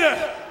Van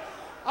Vader,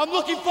 I'm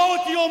looking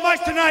forward to your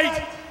match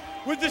tonight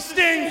with the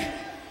Sting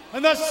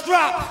and the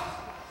strap.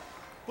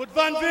 But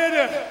Van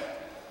Vader,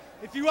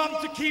 if you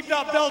happen to keep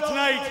that belt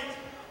tonight,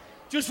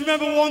 just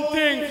remember one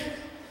thing.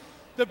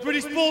 The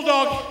British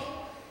Bulldog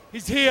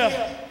is here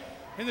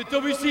in the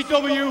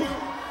WCW,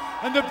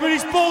 and the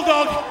British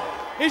Bulldog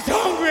is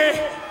hungry,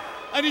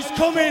 and he's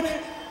coming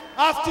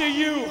after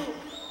you.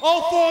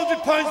 All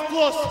 400 pounds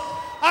plus.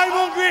 I'm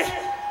hungry,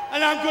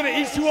 and I'm going to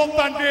eat you up,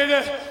 Van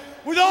Vader,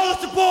 with all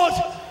the support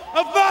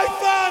of my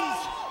fans.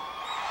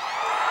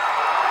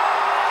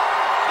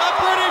 The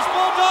British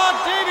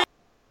Bulldog, Davey.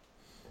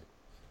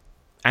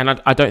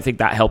 And I don't think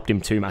that helped him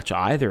too much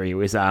either. He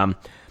was a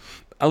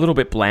little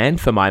bit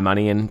bland for my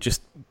money and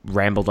just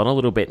rambled on a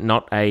little bit.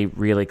 Not a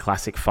really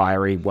classic,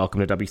 fiery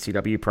welcome to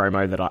WCW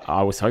promo that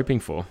I was hoping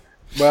for.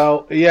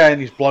 Well, yeah,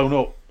 and he's blown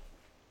up.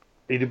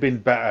 He'd have been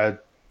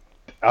better.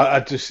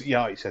 I just,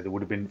 yeah, like you said, there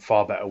would have been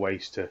far better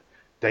ways to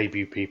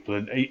debut people.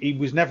 And he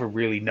was never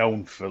really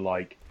known for,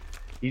 like,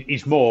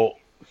 he's more,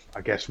 I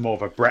guess, more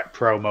of a Brett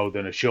promo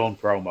than a Shawn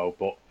promo.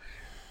 But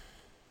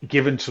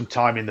given some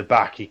time in the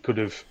back, he could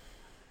have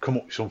come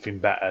up with something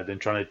better than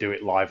trying to do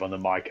it live on the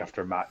mic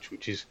after a match,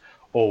 which is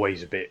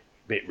always a bit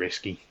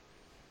risky.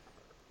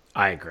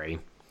 I agree.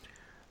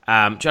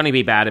 Johnny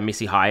B. Bad and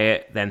Missy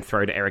Hyatt then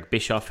throw to Eric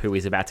Bischoff, who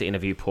is about to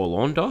interview Paul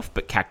Orndorff,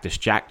 but Cactus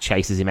Jack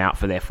chases him out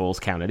for their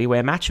Falls Count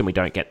Anywhere match, and we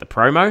don't get the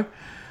promo.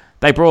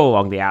 They brawl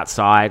along the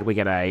outside. We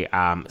get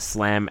a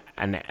slam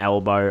and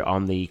elbow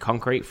on the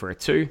concrete for a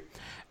 2,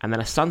 and then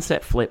a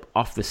sunset flip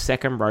off the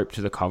second rope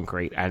to the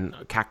concrete, and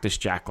Cactus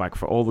Jack, like,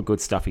 for all the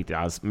good stuff he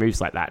does, moves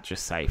like that,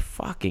 just say,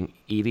 fucking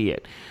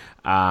idiot.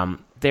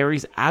 There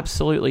is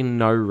absolutely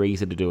no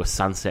reason to do a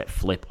sunset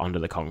flip onto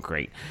the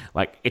concrete.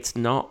 Like, it's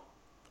not,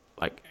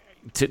 like,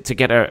 to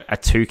get a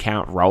 2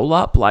 count roll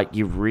up, like,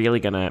 you're really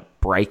going to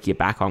break your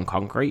back on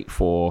concrete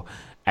for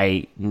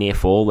a near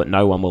fall that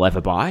no one will ever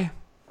buy.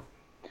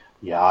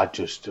 Yeah,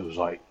 it was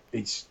like,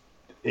 it's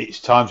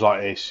times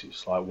like this,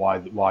 it's like, why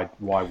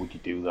would you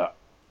do that?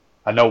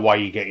 I know why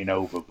you're getting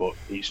over, but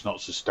it's not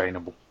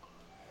sustainable.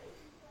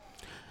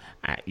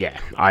 Yeah,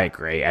 I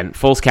agree. And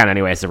Falls Count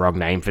Anywhere is the wrong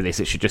name for this.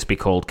 It should just be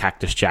called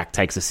Cactus Jack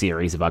Takes a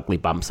Series of Ugly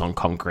Bumps on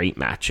Concrete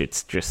match.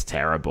 It's just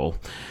terrible.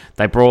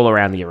 They brawl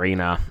around the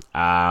arena.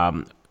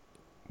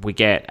 We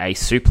get a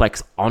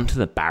suplex onto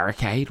the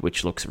barricade,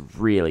 which looks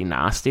really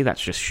nasty. That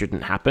just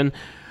shouldn't happen.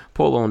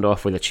 Paul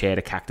Orndorff with a chair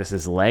to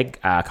Cactus's leg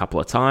a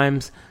couple of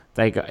times.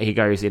 He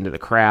goes into the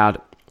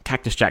crowd.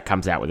 Cactus Jack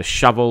comes out with a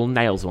shovel,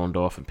 nails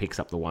Orndorff, and picks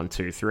up the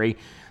 1-2-3.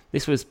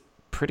 This was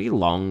pretty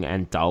long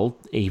and dull,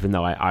 even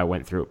though I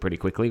went through it pretty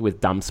quickly, with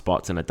dumb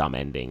spots and a dumb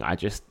ending. I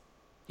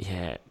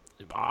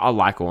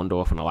like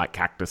Orndorff, and I like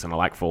Cactus, and I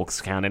like Falls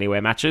Count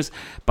Anywhere matches,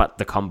 but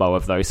the combo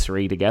of those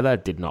 3 together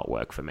did not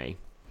work for me.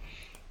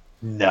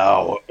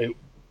 No, it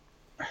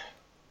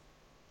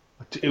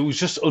was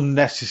just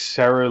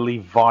unnecessarily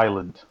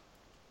violent.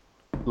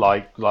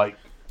 Like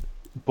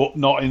but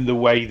not in the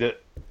way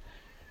that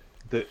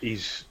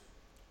is.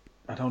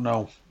 I don't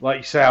know. Like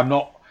you say, I'm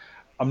not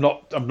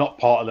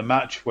part of the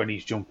match when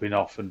he's jumping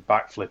off and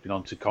backflipping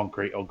onto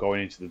concrete or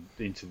going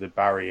into the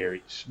barrier.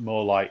 It's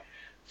more like,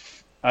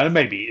 and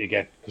maybe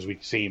again because we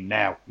see him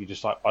now, you're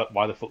just like,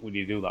 why the fuck would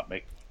you do that,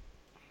 Mick?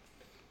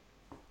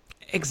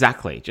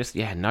 Exactly. Just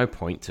no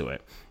point to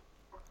it.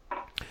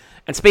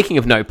 And speaking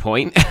of no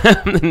point,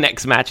 the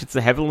next match, it's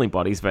the Heavenly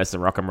Bodies versus the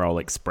Rock and Roll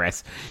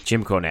Express.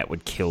 Jim Cornette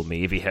would kill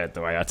me if he heard the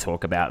way I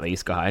talk about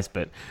these guys,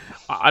 but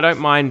I don't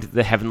mind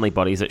the Heavenly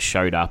Bodies that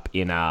showed up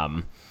in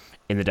the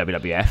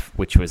WWF,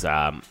 which was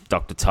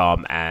Dr.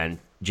 Tom and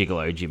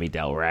Gigolo Jimmy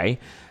Del Rey.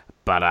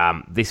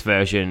 But this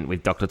version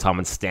with Dr. Tom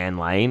and Stan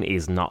Lane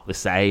is not the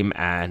same,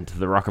 and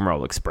the Rock and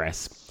Roll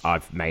Express,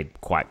 I've made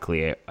quite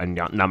clear a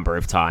number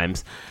of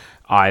times.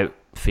 I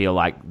feel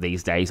like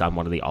these days I'm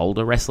one of the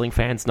older wrestling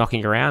fans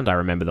knocking around. I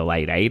remember the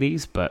late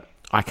 80s, but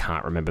I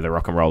can't remember the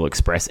Rock and Roll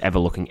Express ever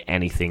looking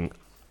anything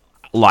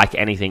like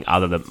anything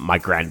other than my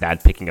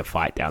granddad picking a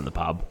fight down the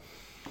pub.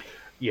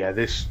 Yeah,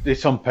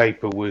 this on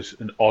paper was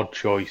an odd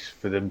choice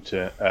for them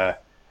to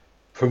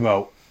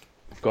promote.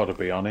 I've got to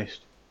be honest.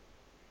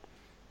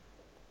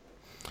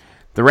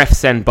 The refs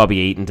send Bobby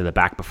Eaton to the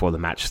back before the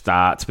match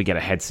starts. We get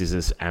a head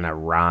scissors and a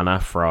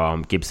Rana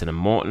from Gibson and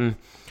Morton.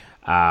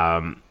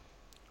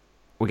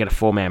 We get a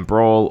four-man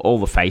brawl. All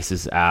the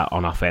faces are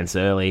on offense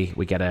early.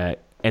 We get a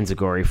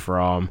enziguri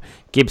from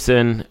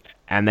Gibson.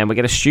 And then we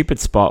get a stupid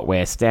spot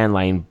where Stan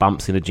Lane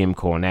bumps into Jim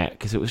Cornette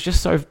because it was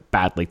just so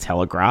badly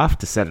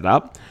telegraphed to set it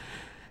up.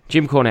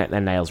 Jim Cornette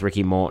then nails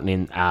Ricky Morton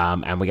in,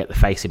 and we get the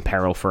face in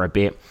peril for a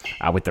bit.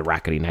 With the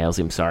racket, he nails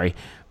him, sorry.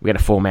 We get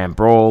a four-man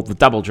brawl. The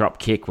double drop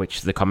kick,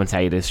 which the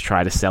commentators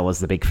try to sell as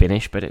the big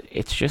finish, but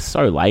it's just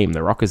so lame.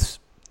 The Rockers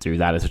do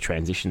that as a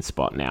transition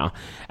spot now.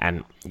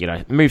 And,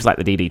 moves like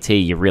the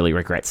DDT, you really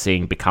regret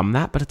seeing become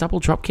that, but a double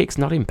drop kick's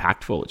not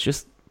impactful. It's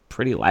just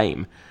pretty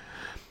lame.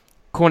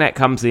 Cornette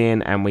comes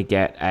in, and we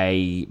get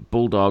a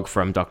bulldog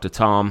from Dr.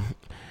 Tom.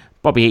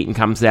 Bobby Eaton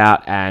comes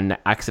out and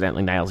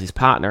accidentally nails his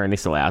partner, and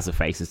this allows the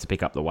faces to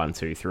pick up the 1,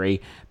 2, 3.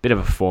 Bit of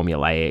a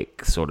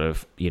formulaic sort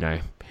of,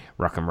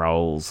 rock and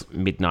roll's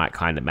midnight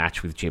kind of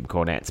match with Jim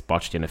Cornette's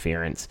botched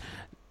interference.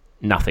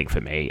 Nothing for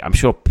me. I'm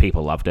sure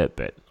people loved it,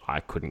 but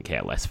I couldn't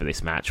care less for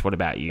this match. What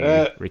about you,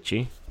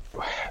 Richie?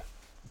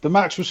 The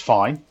match was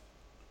fine.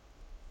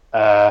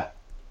 And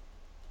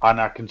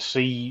I can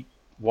see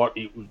what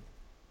it was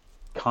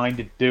kind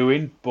of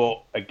doing,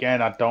 but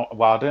again, I don't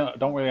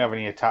really have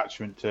any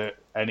attachment to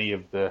any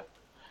of the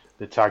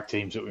tag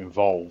teams that were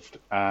involved,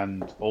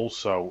 and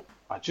also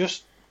it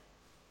just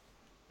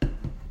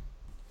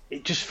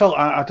felt,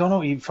 I don't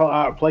know, it felt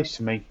out of place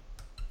to me,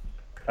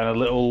 and a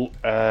little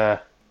I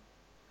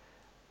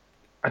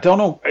don't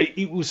know,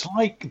 it was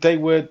like they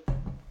were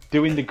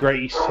doing the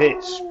greatest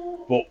hits,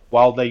 but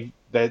while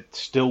they're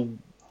still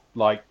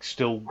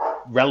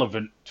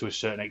relevant to a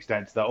certain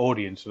extent to that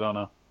audience. I don't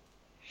know.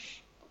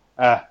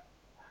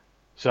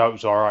 So it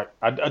was all right.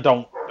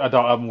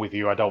 I'm with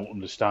you. I don't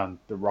understand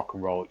the Rock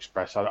and Roll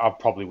Express. I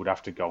probably would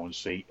have to go and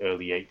see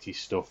early 80s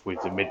stuff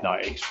with the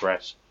Midnight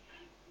Express.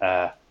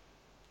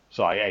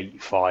 So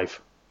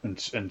 85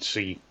 and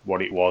see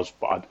what it was.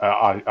 But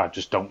I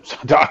just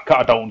don't.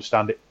 I don't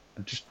understand it.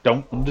 I just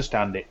don't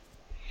understand it.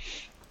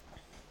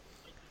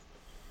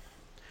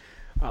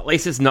 At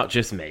least it's not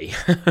just me.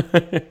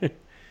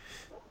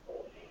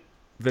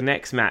 The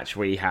next match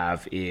we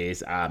have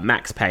is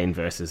Max Payne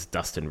versus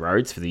Dustin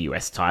Rhodes for the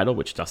US title,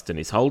 which Dustin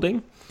is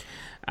holding.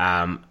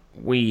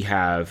 We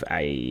have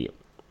a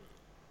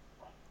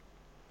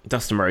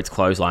Dustin Rhodes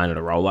clothesline and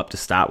a roll-up to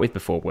start with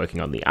before working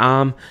on the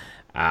arm.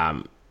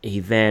 He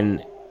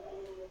then...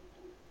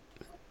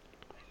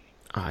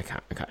 I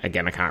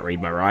can't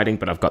read my writing,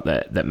 but I've got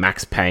that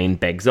Max Payne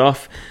begs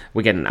off.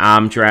 We get an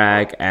arm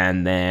drag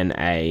and then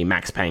a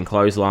Max Payne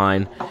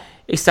clothesline.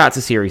 He starts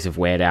a series of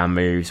wear-down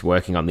moves,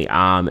 working on the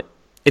arm.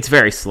 It's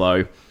very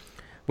slow.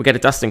 We get a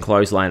Dustin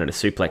clothesline and a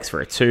suplex for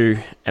a 2,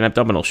 an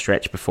abdominal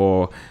stretch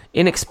before,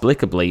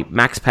 inexplicably,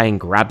 Max Payne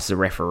grabs the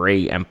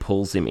referee and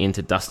pulls him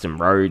into Dustin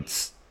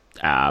Rhodes.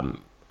 I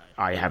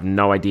have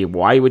no idea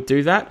why he would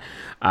do that,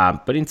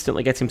 but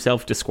instantly gets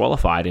himself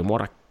disqualified in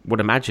what I would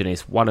imagine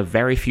is one of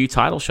very few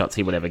title shots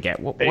he would ever get.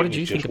 What did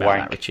you think about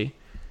that, Richie?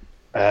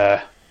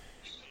 All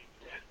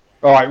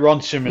right,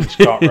 Ron Simmons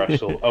can't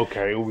wrestle.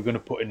 Okay, who are we going to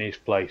put in his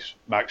place?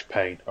 Max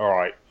Payne. All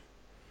right,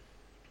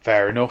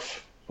 fair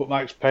enough. Put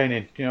Max Payne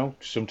in.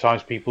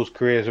 Sometimes people's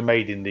careers are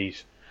made in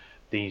these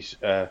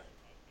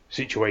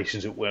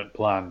situations that weren't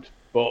planned.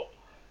 But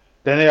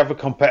then they have a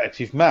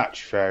competitive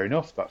match. Fair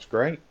enough. That's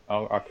great.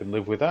 I can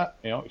live with that.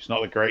 It's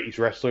not the greatest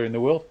wrestler in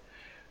the world.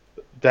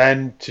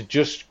 Then to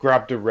just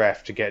grab the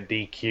ref to get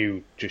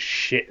DQ just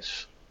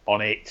shits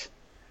on it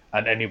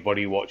and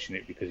anybody watching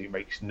it because it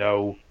makes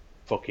no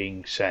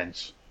fucking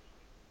sense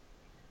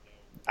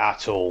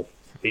at all.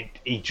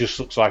 He just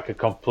looks like a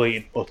complete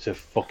and utter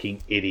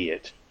fucking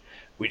idiot,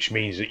 which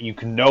means that you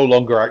can no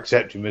longer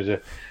accept him as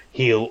a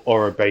heel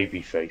or a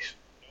baby face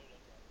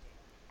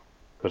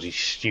because he's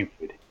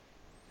stupid.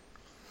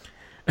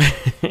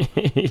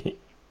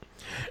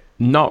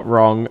 Not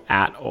wrong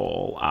at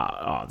all.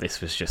 This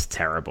was just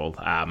terrible.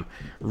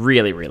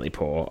 Really, really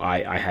poor.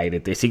 I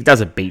hated this. He does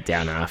a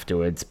beatdown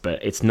afterwards,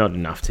 but it's not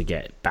enough to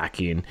get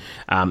back in.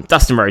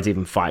 Dustin Rhodes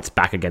even fights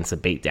back against a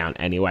beatdown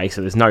anyway,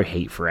 so there's no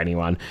heat for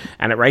anyone.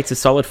 And it rates a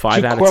solid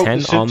 5 out of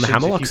 10 on the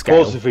Hammerlock scale. If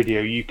you pause the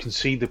video, you can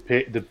see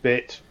the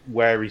bit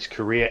where his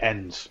career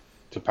ends,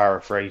 to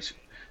paraphrase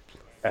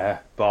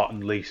Bart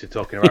and Lisa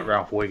talking about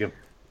Ralph Wiggum.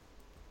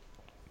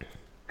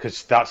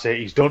 Because that's it,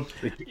 he's done.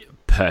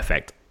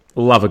 Perfect.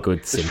 Love a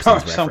good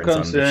Simpsons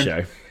reference on this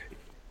show.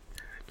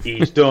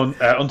 He's done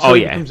until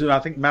he comes to, I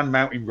think, Man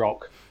Mountain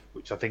Rock,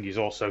 which I think is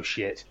also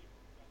shit.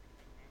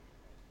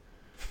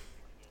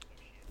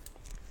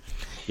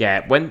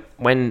 Yeah,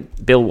 when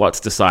Bill Watts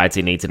decides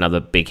he needs another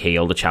big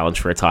heel to challenge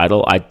for a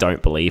title, I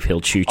don't believe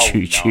he'll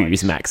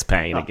choose Max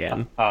Payne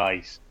again.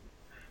 Nice.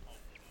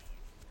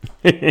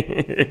 We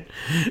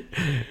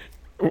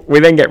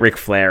then get Ric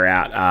Flair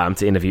out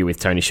to interview with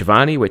Tony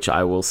Schiavone, which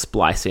I will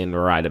splice in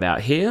right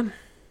about here.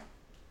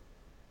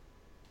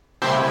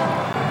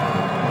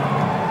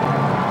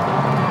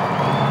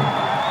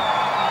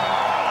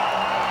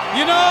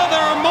 You know, there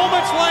are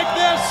moments like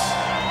this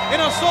in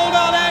a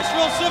sold-out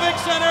Asheville Civic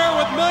Center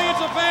with millions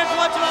of fans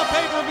watching on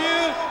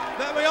pay-per-view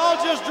that we all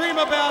just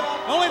dream about.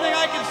 The only thing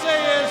I can say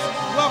is,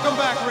 welcome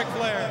back, Ric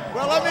Flair.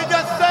 Well, let me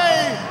just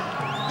say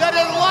that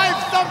in life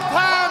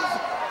sometimes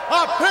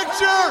a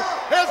picture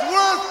is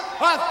worth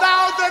 1,000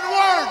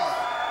 words.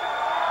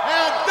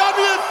 And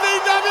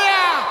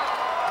WCWF,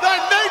 the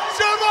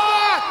Nature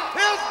Boy,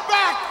 is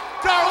back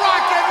to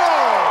rock and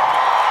roll.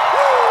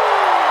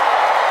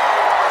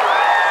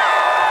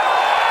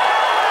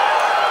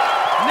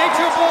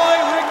 Nature Boy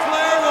Ric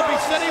Flair will be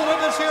sitting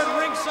with us here at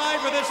ringside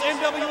for this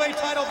NWA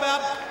title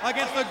bout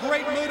against the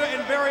Great Muta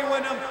and Barry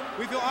Windham.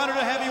 We feel honored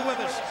to have you with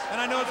us,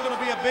 and I know it's going to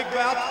be a big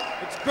bout.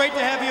 It's great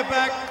to have you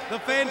back. The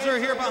fans are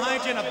here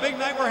behind you, and a big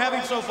night we're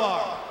having so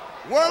far.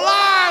 We're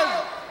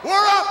live.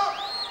 We're up.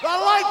 The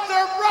lights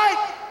are bright.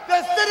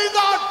 The city's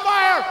on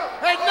fire,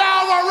 and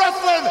now we're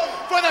wrestling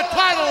for the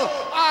title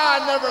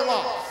I never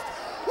lost.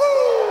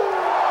 Woo!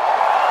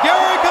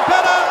 Gary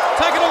Capetta,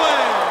 take it away.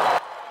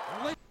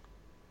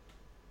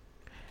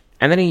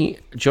 And then he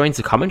joins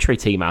the commentary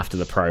team after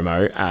the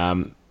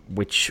promo,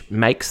 which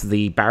makes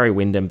the Barry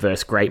Windham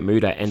vs. Great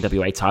Muta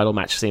NWA title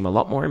match seem a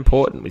lot more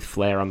important, with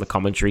Flair on the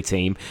commentary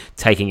team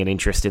taking an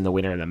interest in the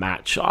winner of the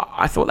match.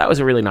 I thought that was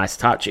a really nice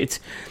touch.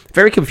 It's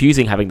very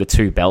confusing having the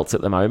two belts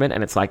at the moment,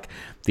 and it's like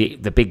the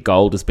big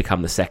gold has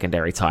become the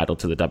secondary title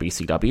to the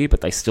WCW,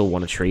 but they still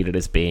want to treat it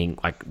as being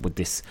like with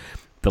this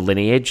the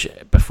lineage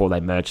before they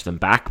merge them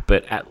back.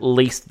 But at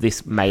least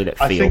this made it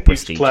feel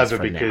prestigious. I think it's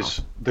clever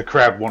because the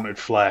crowd wanted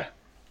Flair.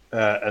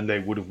 And they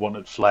would have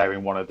wanted Flair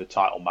in one of the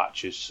title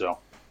matches, so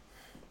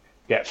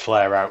get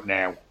Flair out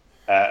now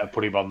and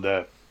put him on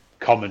the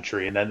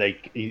commentary, and then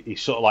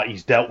he's sort of like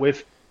he's dealt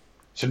with,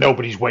 so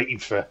nobody's waiting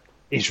for,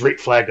 is Ric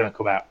Flair going to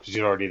come out, because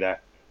he's already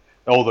there.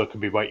 All they can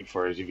be waiting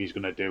for is if he's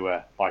going to do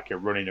a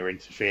run-in or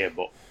interfere,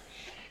 but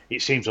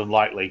it seems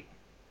unlikely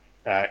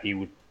he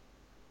would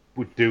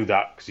do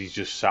that because he's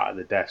just sat at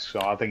the desk,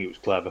 so I think it was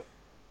clever.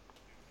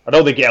 I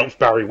don't think it helps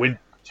Barry Windham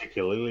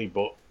particularly,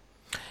 but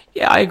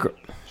yeah, I agree.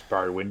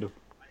 Barry Windham.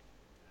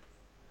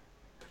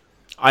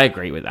 I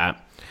agree with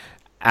that.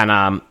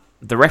 And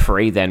the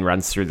referee then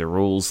runs through the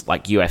rules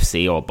like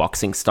UFC or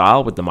boxing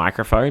style with the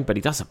microphone, but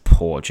he does a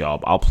poor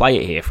job. I'll play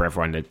it here for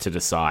everyone to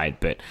decide,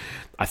 but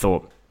I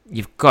thought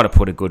you've got to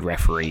put a good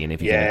referee in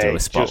if you're going to do a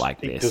spot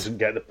like this. It doesn't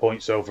get the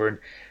points over, and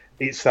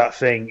it's that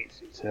thing.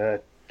 It's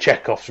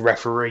Chekhov's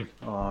referee.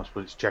 Oh, I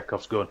suppose it's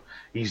Chekhov's gun.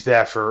 He's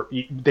there for.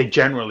 They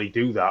generally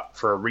do that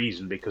for a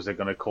reason because they're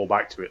going to call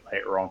back to it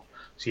later on.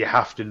 So you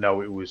have to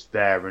know it was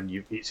there, and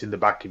it's in the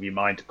back of your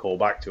mind to call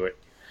back to it.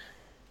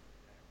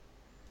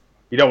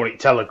 You don't want it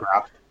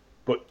telegraphed,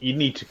 but you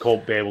need to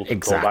be able to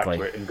call back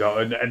to it and go.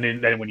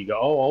 And then when you go,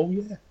 oh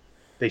yeah,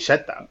 they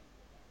said that.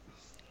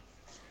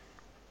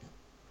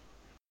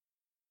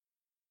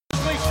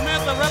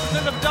 Smith, the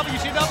representative of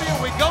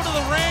WCW. We go to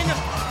the ring,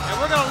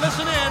 and we're going to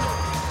listen in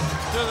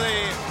to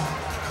the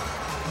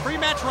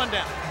pre-match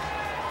rundown.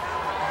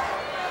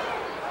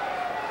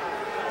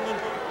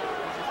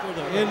 For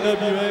the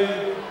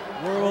NWA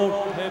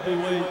World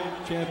Heavyweight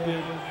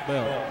Champion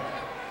belt.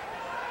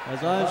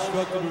 As I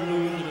instructed the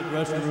rules in the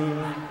dressing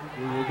room,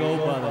 we will go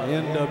by the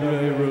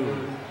NWA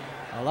rules.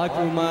 I'd like to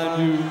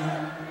remind you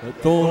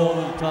that throwing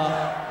over the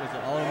top is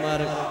an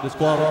automatic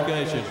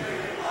disqualification.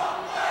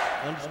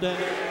 Understand?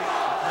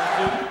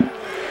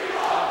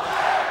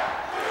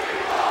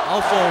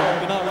 Also, you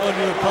cannot run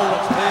your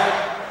opponent's head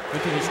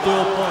into the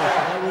steel post.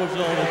 That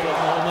result is an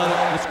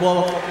automatic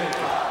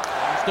disqualification.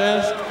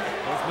 Understand?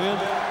 Yes, ma'am?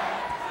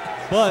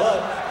 But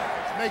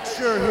make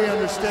sure he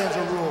understands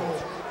the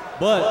rules.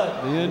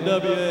 But the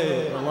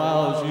NWA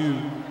allows you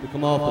to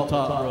come off the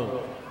top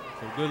rope.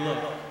 So good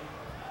luck.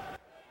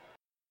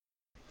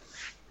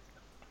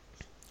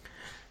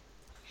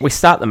 We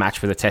start the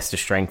match with a test of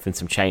strength and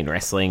some chain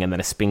wrestling, and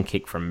then a spin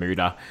kick from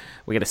Muta.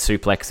 We get a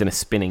suplex and a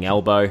spinning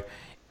elbow.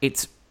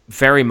 It's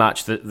very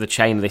much the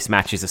chain of this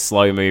match is a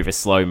slow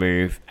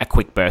move, a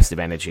quick burst of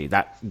energy.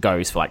 That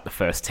goes for like the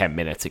first 10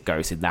 minutes. It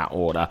goes in that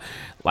order.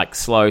 Like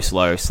slow,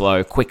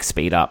 quick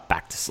speed up,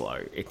 back to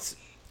slow. It's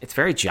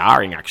very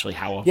jarring, actually,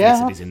 how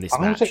obvious it is in this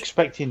match. I was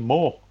expecting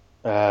more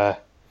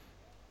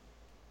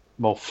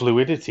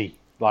fluidity,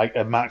 like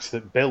a match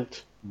that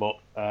built, but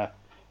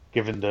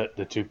given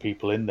the two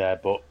people in there.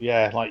 But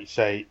yeah, like you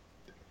say,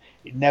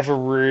 it never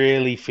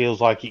really feels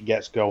like it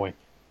gets going.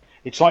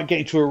 It's like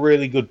getting to a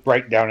really good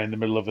breakdown in the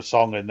middle of a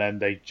song and then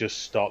they just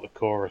start the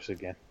chorus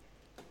again.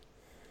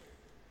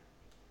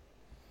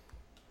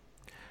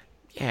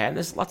 Yeah, and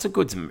there's lots of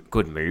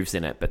good moves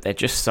in it, but they're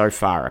just so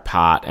far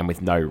apart and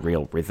with no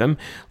real rhythm.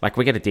 Like,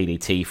 we get a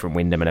DDT from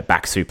Wyndham and a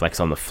back suplex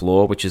on the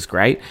floor, which is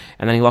great,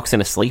 and then he locks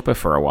in a sleeper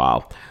for a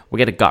while. We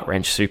get a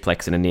gut-wrench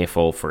suplex and a near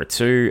fall for a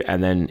 2,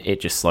 and then it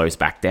just slows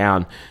back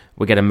down.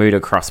 We get a Muda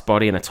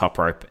crossbody and a top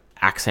rope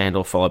axe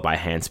handle followed by a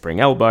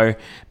handspring elbow,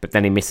 but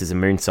then he misses a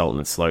moonsault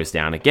and it slows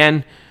down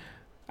again.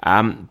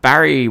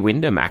 Barry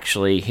Windham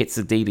actually hits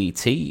a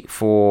DDT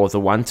for the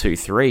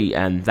 1-2-3,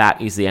 and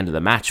that is the end of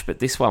the match. But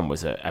this one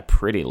was a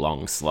pretty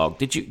long slog.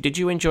 Did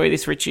you enjoy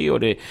this, Richie, or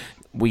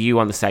were you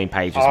on the same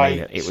page as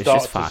me? It was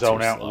just far too slow. I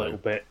started to zone out a little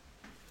bit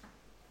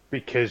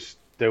because,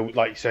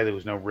 like you say, there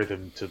was no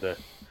rhythm to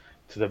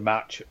the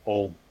match at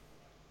all,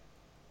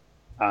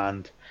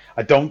 and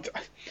it was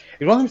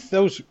one of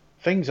those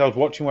things I was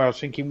watching where I was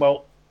thinking,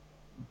 well,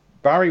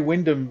 Barry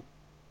Windham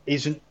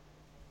isn't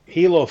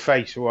heel or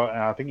face. Well,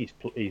 I think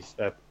he's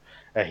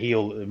a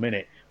heel at the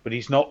minute, but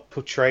he's not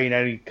portraying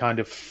any kind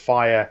of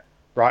fire.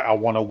 Right, I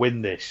want to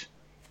win this.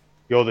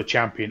 You're the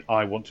champion.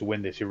 I want to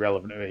win this.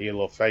 Irrelevant of a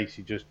heel or face.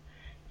 He just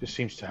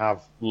seems to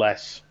have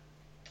less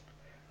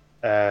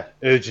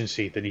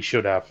urgency than he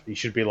should have. He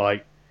should be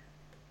like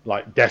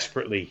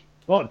desperately,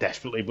 not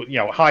desperately, but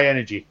high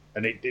energy,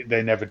 and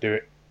they never do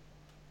it.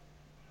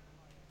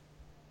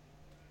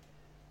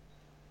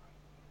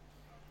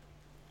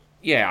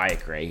 Yeah, I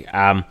agree.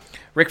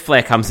 Ric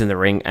Flair comes in the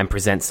ring and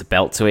presents the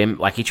belt to him.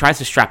 Like, he tries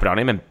to strap it on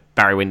him, and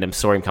Barry Windham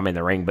saw him come in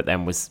the ring, but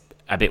then was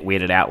a bit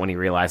weirded out when he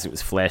realised it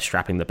was Flair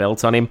strapping the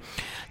belt on him.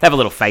 They have a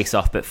little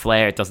face-off, but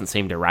Flair doesn't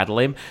seem to rattle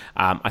him.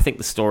 I think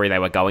the story they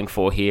were going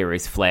for here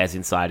is Flair's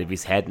inside of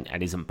his head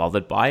and isn't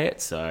bothered by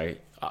it. So,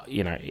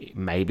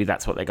 maybe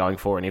that's what they're going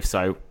for, and if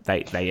so,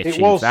 they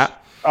achieve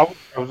that. It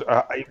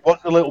was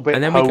a little bit.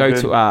 And then we go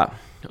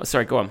to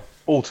sorry, go on.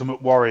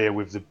 Ultimate Warrior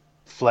with the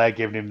Flair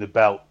giving him the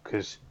belt,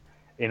 because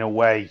in a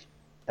way,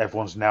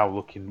 everyone's now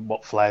looking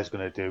what Flair's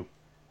going to do,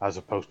 as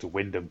opposed to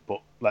Wyndham.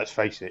 But let's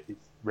face it,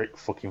 it's Ric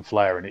fucking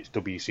Flair, and it's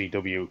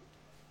WCW.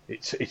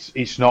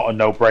 It's not a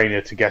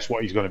no-brainer to guess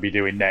what he's going to be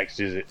doing next,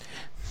 is it?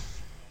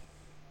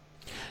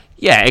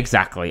 Yeah,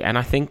 exactly. And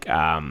I think,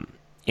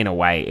 in a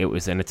way, it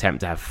was an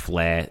attempt to have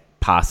Flair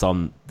pass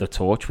on the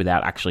torch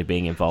without actually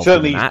being involved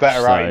in the match. Certainly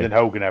he's better at it than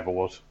Hogan ever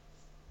was.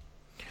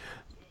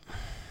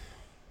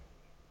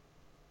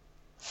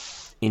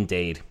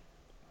 Indeed.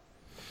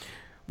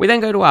 We then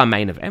go to our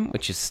main event,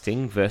 which is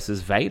Sting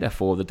versus Vader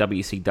for the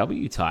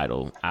WCW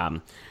title.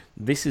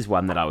 This is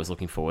one that I was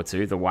looking forward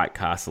to, the White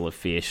Castle of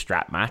Fear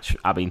strap match.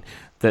 I mean,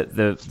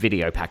 the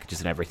video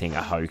packages and everything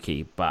are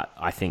hokey, but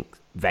I think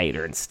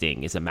Vader and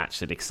Sting is a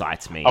match that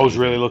excites me. I was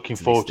really looking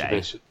forward to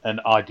this,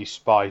 and I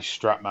despise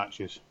strap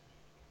matches.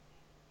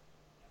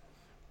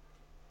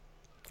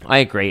 I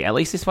agree. At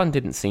least this one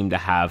didn't seem to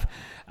have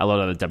a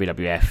lot of the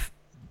WWF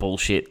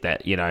bullshit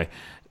that,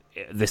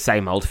 the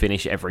same old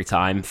finish every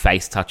time.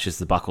 Face touches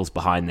the buckles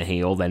behind the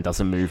heel, then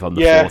doesn't move on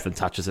the fourth and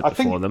touches it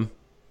before them.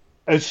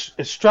 As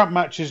strap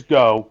matches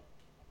go,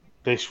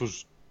 this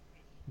was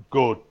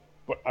good,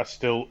 but I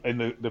still, in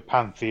the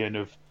pantheon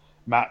of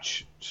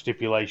match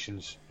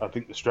stipulations, I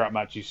think the strap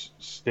match is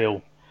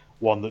still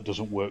one that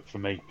doesn't work for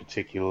me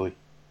particularly.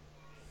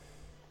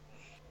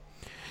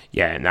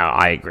 Yeah, no,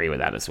 I agree with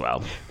that as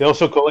well. They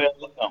also call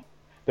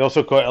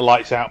it a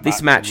lights out match.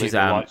 This match is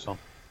lights on.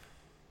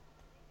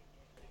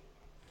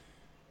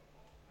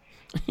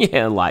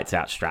 Yeah, lights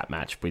out strap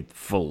match with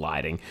full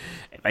lighting.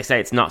 They say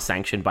it's not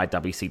sanctioned by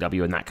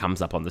WCW, and that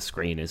comes up on the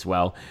screen as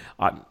well.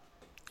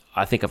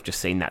 I think I've just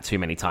seen that too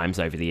many times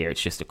over the year.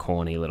 It's just a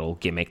corny little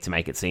gimmick to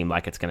make it seem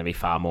like it's going to be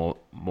far more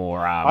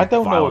I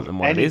don't know than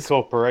what of it any is.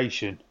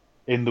 corporation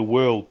in the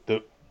world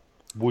that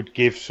would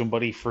give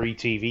somebody free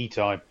TV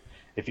time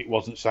if it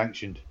wasn't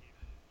sanctioned.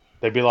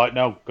 They'd be like,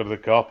 no, go to the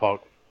car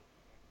park.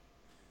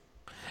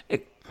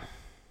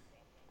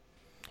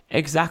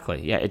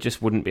 Exactly, yeah, it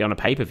just wouldn't be on a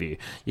pay-per-view.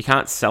 You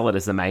can't sell it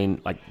as the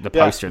main, the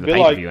poster of the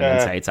pay-per-view and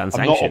then say it's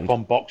unsanctioned. I'm not up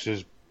on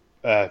boxers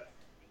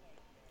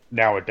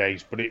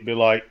nowadays, but it'd be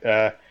like,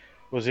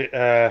 was it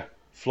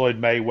Floyd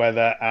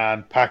Mayweather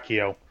and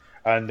Pacquiao?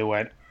 And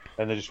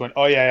they just went,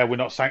 oh yeah, we're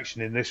not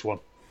sanctioning this one.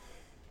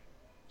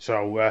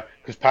 So,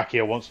 because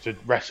Pacquiao wants to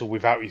wrestle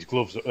without his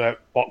gloves,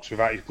 box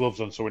without his gloves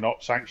on, so we're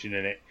not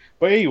sanctioning it.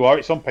 But here you are,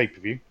 it's on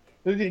pay-per-view.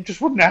 It just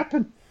wouldn't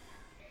happen.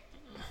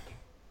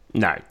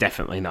 No,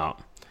 definitely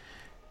not.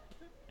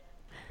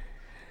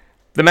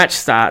 The match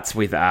starts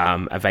with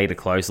a Vader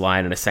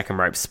clothesline and a second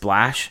rope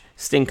splash.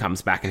 Sting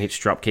comes back and hits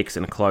drop kicks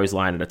and a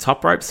clothesline and a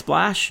top rope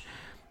splash.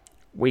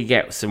 We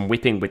get some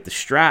whipping with the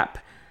strap.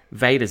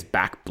 Vader's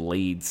back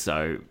bleeds,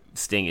 so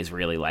Sting is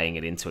really laying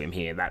it into him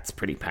here. That's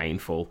pretty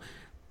painful.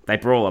 They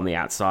brawl on the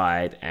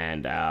outside,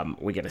 and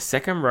we get a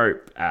second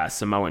rope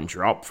Samoan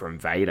drop from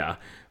Vader,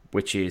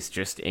 which is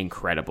just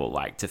incredible.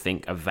 Like, to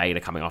think of Vader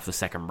coming off the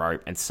second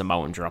rope and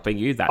Samoan dropping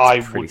you,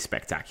 that's pretty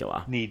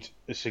spectacular. Need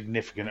a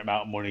significant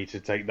amount of money to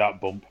take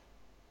that bump.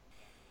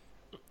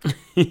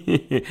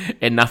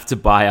 Enough to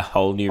buy a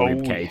whole new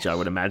ribcage, I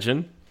would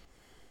imagine.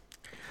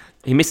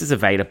 He misses a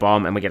Vader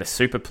bomb, and we get a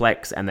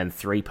superplex and then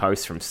 3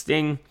 posts from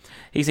Sting.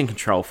 He's in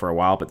control for a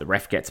while, but the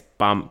ref gets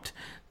bumped.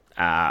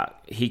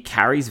 He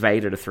carries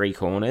Vader to 3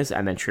 corners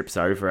and then trips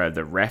over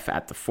the ref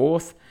at the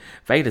 4th.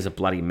 Vader's a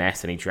bloody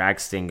mess, and he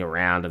drags Sting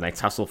around, and they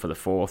tussle for the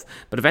 4th.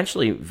 But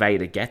eventually,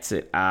 Vader gets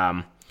it.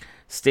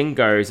 Sting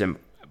goes and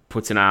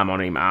puts an arm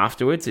on him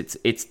afterwards.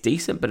 It's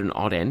decent, but an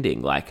odd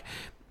ending. Like,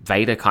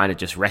 Vader kind of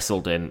just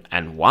wrestled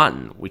and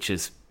won, which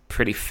is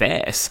pretty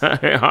fair. So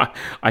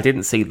I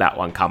didn't see that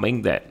one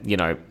coming, that, you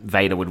know,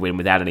 Vader would win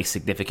without any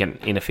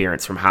significant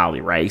interference from Harley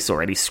Race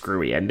or any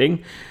screwy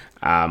ending.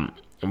 And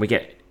we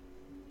get,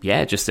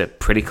 just a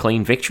pretty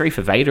clean victory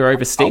for Vader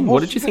over Sting.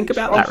 What did you think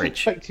about that,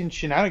 Rich? I was expecting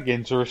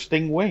shenanigans or a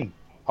Sting win.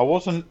 I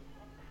wasn't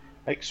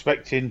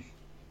expecting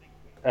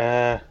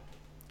sort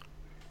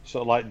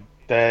of like,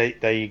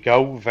 there you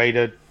go,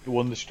 Vader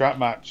won the strap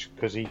match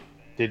because he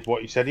did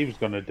what he said he was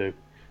going to do,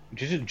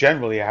 which isn't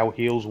generally how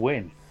heels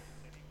win.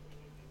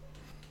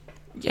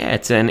 Yeah,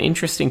 it's an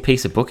interesting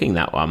piece of booking,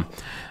 that one.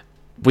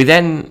 We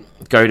then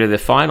go to the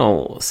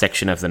final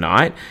section of the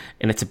night,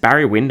 and it's a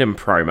Barry Windham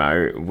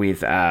promo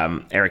with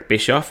Eric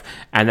Bischoff,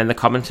 and then the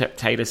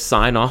commentators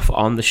sign off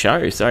on the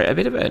show. So a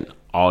bit of an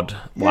odd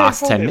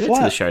last 10 minutes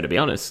of the show, to be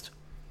honest.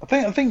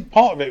 I think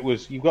part of it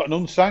was you've got an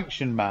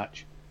unsanctioned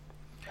match,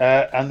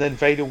 and then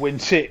Vader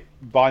wins it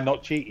by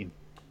not cheating.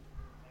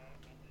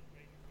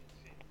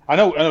 I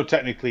know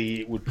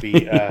technically it would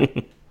be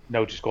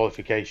no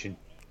disqualification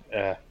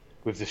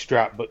with the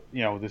strap, but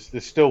you know there's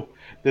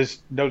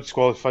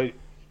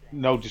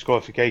no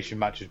disqualification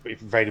matches. But if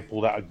Vader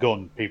pulled out a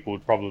gun, people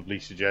would probably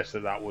suggest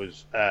that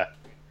was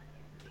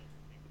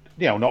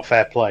not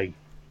fair play.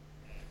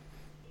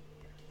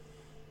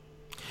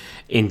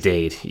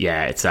 Indeed,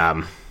 yeah, it's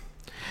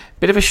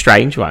bit of a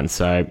strange one.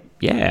 So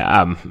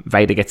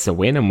Vader gets a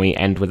win, and we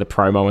end with a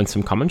promo and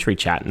some commentary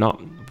chat.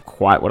 Not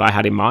quite what I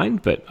had in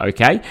mind, but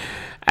okay.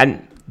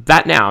 And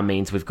that now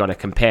means we've got to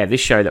compare this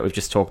show that we've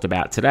just talked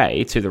about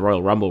today to the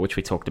Royal Rumble, which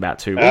we talked about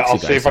 2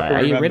 weeks ago. So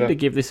are you ready to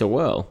give this a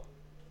whirl?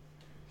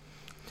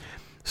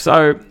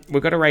 So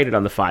we've got to rate it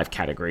on the 5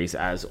 categories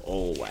as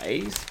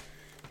always,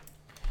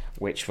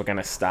 which we're going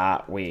to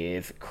start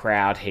with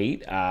crowd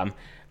heat. I'm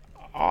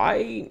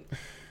going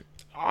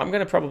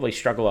to probably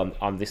struggle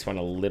on this one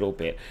a little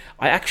bit.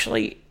 I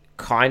actually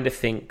kind of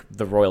think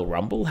the Royal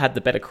Rumble had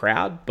the better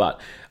crowd, but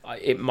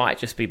it might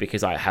just be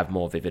because I have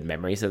more vivid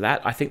memories of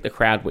that. I think the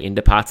crowd were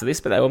into parts of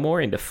this, but they were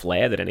more into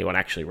Flair than anyone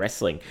actually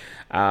wrestling.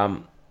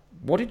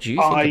 What did you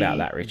think about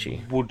that,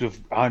 Richie?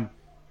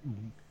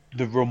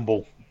 The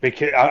Rumble,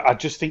 because I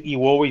just think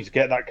you always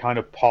get that kind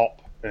of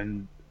pop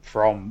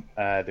from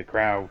the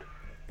crowd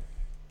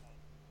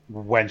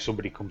when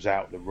somebody comes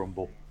out of the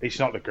Rumble. It's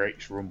not the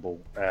greatest Rumble,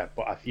 but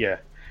I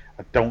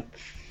don't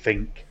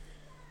think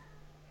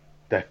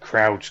the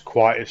crowd's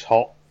quite as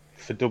hot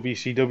for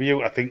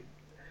WCW. I think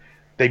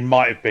they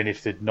might have been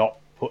if they'd not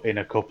put in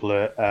a couple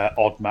of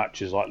odd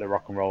matches like the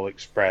Rock and Roll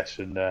Express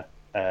and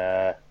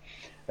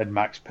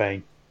Max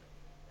Payne.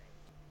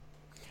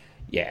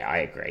 Yeah, I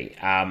agree.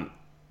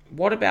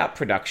 What about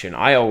production?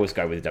 I always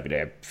go with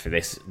WWF for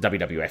this,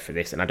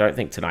 and I don't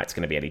think tonight's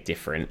going to be any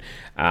different.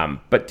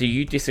 But do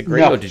you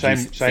disagree, or did you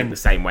think the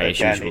same way as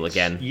usual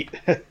again?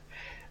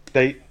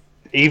 They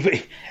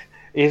even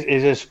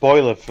is a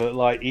spoiler for,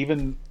 like,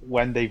 even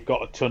when they've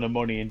got a ton of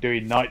money and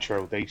doing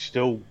Nitro, they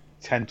still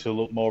tend to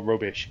look more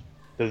rubbish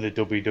than the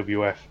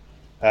WWF.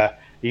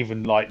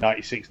 Even like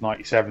 96,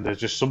 97, there's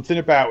just something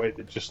about it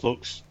that just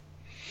looks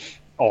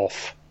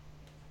off.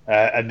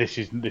 And this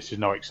is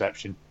no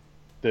exception.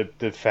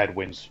 The Fed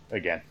wins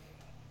again.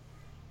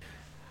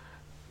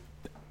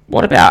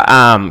 What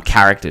about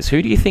characters?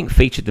 Who do you think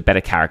featured the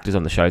better characters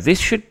on the show? This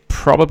should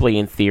probably,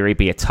 in theory,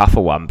 be a tougher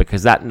one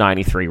because that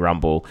 93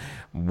 Rumble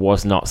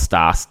was not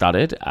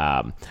star-studded.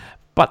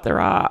 But there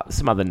are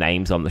some other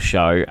names on the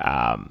show.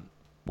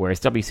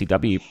 Whereas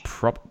WCW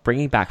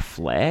bringing back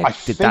Flair,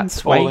 did that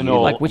sway you?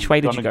 Like, which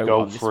way did you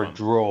go on this for one? A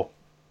draw.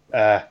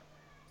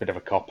 Bit of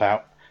a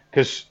cop-out.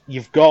 Because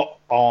you've got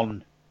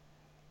on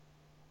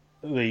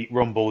the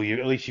Rumble,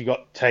 at least you've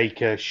got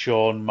Taker,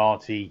 Shawn,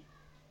 Marty,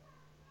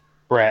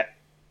 Brett,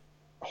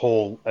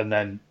 Hall, and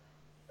then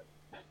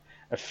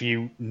a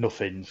few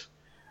nothings.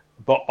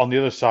 But on the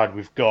other side,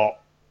 we've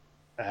got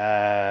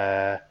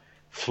Flair.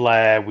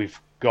 We've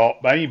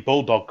got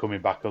Bulldog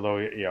coming back, although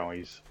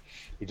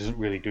he doesn't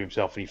really do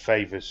himself any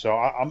favors. So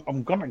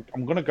I'm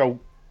gonna go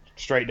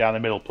straight down the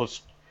middle.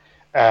 Plus,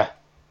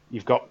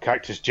 you've got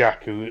Cactus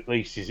Jack, who at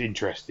least is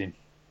interesting.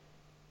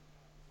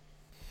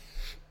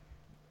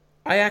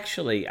 I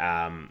actually,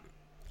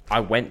 I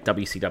went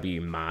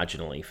WCW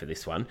marginally for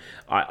this one.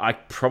 I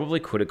probably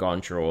could have gone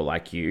draw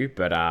like you,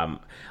 but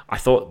I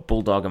thought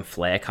Bulldog and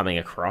Flair coming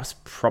across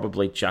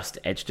probably just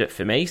edged it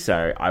for me,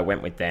 so I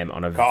went with them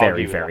on a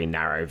very, very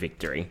narrow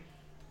victory.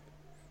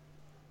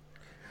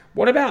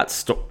 What about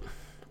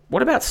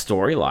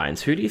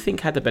storylines? Who do you think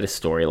had the better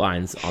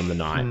storylines on the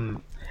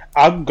night?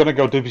 I'm going to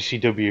go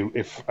WCW.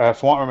 If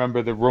from what I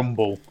remember, the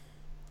Rumble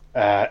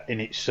in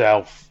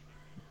itself,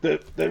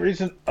 there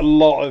isn't a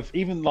lot of,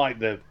 even like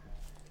the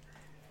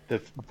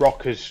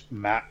Rockers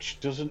match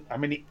doesn't. I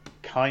mean, it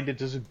kind of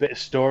does a bit of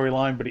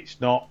storyline, but it's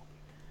not.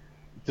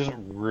 It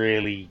doesn't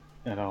really,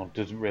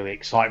 doesn't really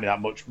excite me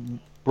that much.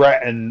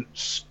 Brett and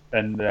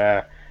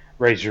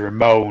Razor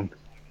Ramon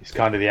is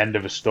kind of the end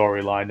of a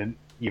storyline, and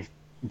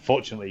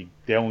unfortunately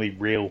the only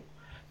real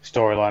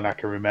storyline I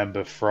can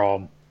remember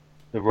from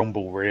the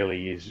Rumble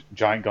really is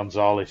Giant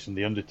Gonzalez and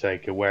the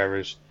Undertaker.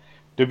 Whereas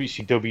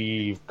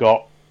WCW, you've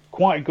got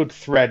quite a good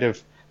thread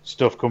of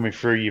stuff coming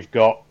through. You've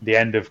got the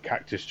end of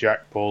Cactus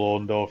Jack, Paul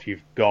Orndorff.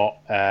 You've got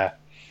the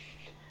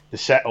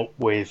setup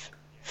with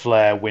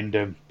Flair,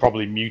 Wyndham,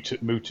 probably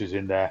Mutas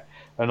in there,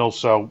 and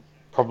also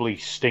probably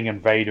Sting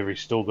and Vader is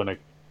still going to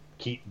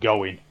keep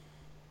going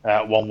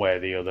one way or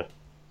the other.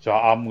 So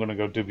I'm going to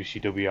go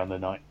WCW on the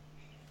night.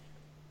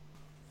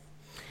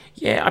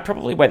 Yeah, I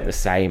probably went the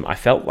same. I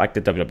felt like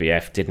the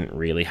WWF didn't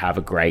really have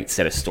a great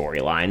set of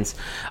storylines.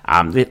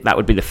 That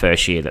would be the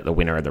first year that the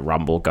winner of the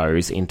Rumble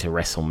goes into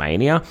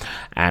WrestleMania,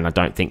 and I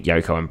don't think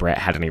Yoko and Brett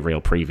had any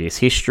real previous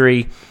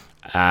history.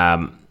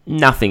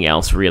 Nothing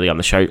else really on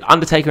the show.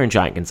 Undertaker and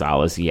Giant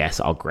Gonzalez,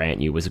 yes, I'll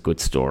grant you, was a good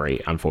story.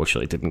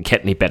 Unfortunately, it didn't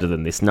get any better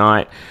than this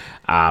night.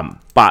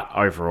 But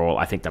overall,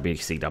 I think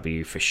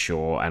WCW for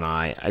sure, and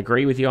I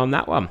agree with you on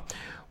that one.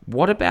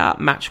 What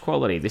about match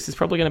quality? This is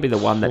probably going to be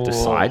the one that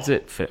decides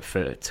it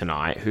for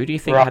tonight. Who do you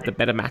think had the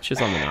better matches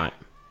on the night?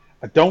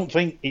 I don't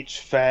think it's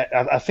fair.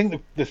 I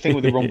think the thing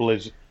with the Rumble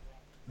is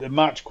the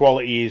match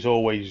quality is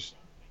always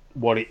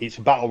what it's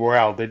a battle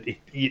royale. There's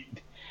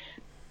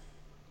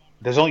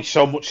only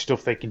so much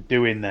stuff they can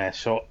do in there,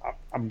 so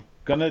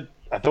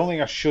I don't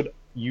think I should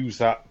use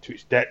that to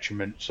its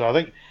detriment. So I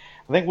think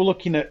we're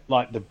looking at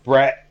like the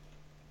Brett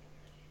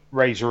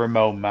Razor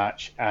Ramon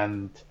match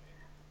and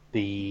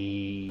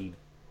the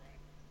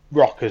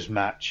Rockers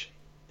match,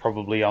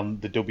 probably on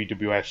the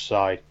WWF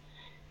side,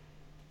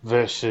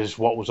 versus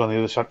what was on the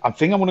other side. I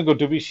think I'm going to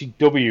go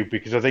WCW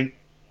because I think,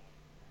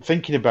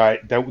 thinking about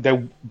it,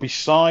 they're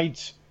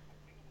besides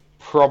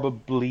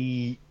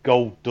probably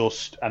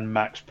Goldust and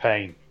Max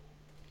Payne,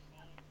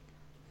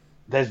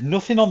 there's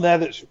nothing on there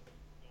that's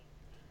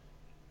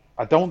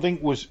I don't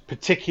think was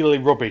particularly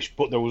rubbish,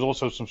 but there was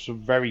also some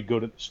very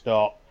good at the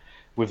start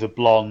with the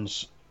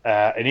Blondes,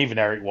 and even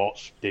Eric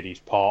Watts did his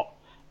part.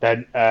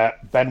 Then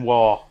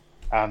Benoit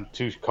and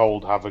Too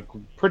Cold have a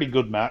pretty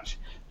good match.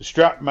 The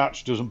strap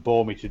match doesn't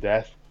bore me to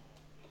death.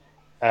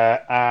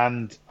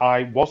 And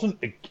I wasn't...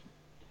 It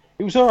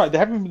was all right. The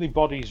Heavenly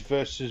Bodies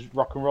versus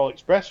Rock and Roll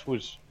Express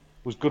was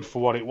good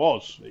for what it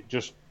was. It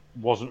just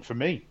wasn't for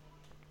me.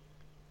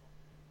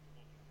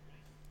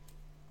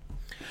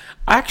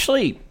 I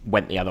actually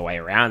went the other way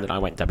around and I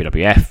went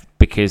WWF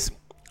because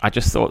I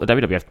just thought the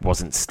WWF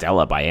wasn't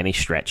stellar by any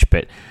stretch,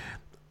 but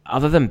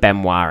other than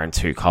Benoit and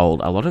Too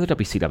Cold, a lot of the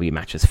WCW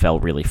matches fell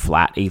really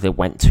flat, either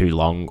went too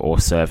long or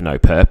served no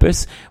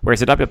purpose, whereas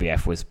the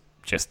WWF was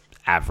just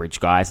average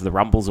guys. The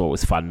Rumble's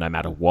always fun no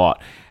matter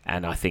what,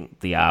 and I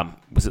think the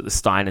was it the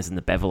Steiners and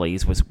the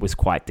Beverleys was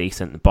quite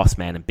decent. The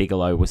Bossman and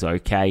Bigelow was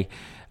okay.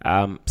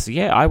 So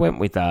yeah, I went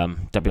with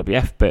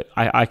WWF, but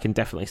I can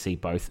definitely see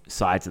both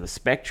sides of the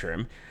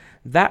spectrum.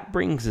 That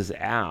brings us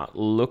out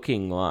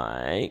looking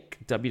like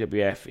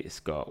WWF has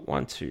got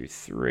 1, 2,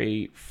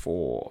 3,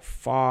 4,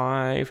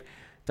 5.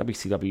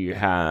 WCW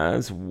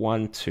has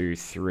 1, 2,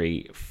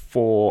 3,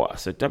 4.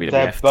 So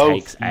WWF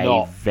takes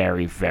a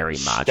very, very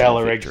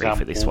marginal victory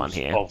for this one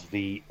here. Of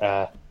the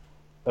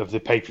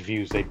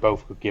pay-per-views they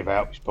both could give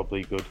out is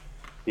probably a good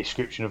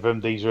description of them.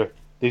 These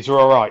are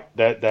all right.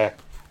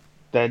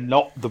 They're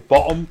not the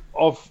bottom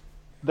of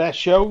their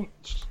show.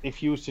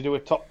 If you was to do a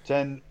top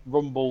 10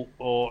 Rumble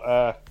or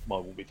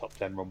well, it won't be top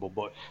 10 Rumble,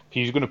 but if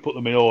you're going to put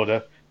them in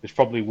order, there's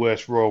probably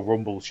worse Royal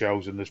Rumble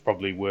shows and there's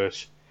probably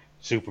worse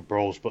Super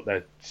Brawls, but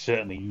they're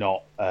certainly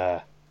not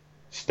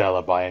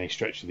stellar by any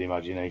stretch of the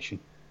imagination.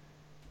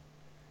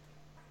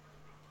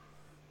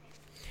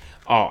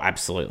 Oh,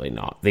 absolutely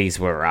not. These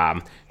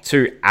were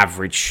two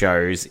average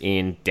shows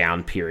in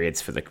down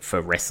periods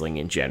for wrestling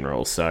in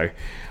general. So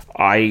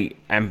I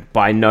am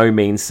by no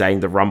means saying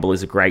the Rumble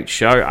is a great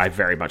show. I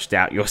very much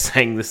doubt you're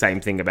saying the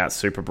same thing about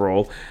Super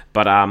Brawl.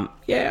 But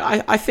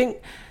yeah, I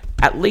think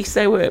at least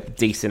they were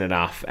decent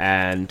enough.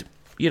 And,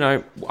 you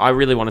know, I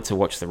really wanted to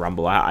watch the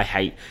Rumble. I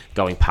hate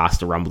going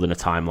past a Rumble in a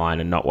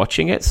timeline and not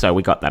watching it. So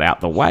we got that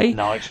out the way.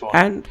 No, it's fine.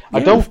 And I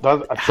don't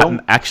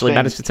actually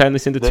managed to turn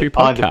this into two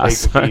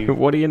podcasts. So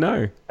what do you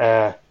know?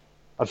 I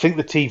think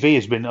the TV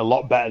has been a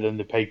lot better than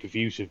the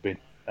pay-per-views have been.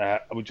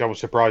 which I was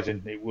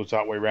surprising it was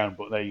that way around.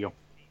 But there you go.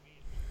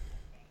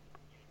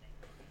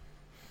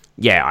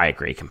 Yeah, I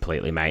agree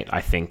completely, mate.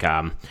 I think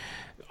I'm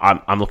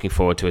looking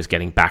forward to us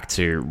getting back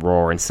to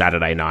Raw and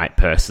Saturday night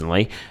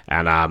personally.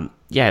 And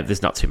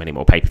there's not too many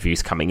more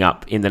pay-per-views coming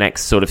up in the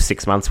next sort of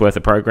 6 months worth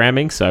of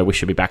programming. So we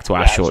should be back to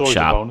our short,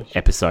 sharp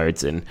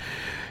episodes and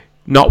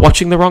not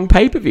watching the wrong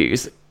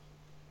pay-per-views.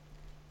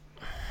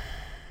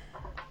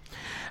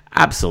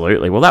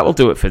 Absolutely. Well, that will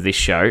do it for this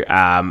show.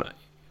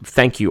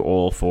 Thank you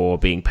all for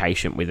being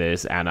patient with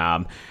us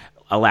and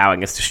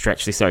allowing us to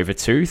stretch this over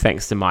too,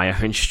 thanks to my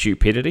own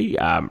stupidity.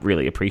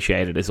 Really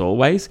appreciate it as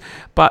always.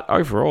 But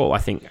overall, I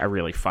think a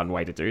really fun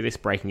way to do this,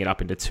 breaking it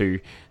up into 2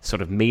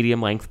 sort of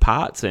medium-length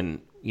parts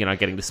and,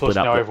 getting to split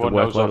up the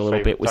workload a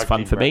little bit was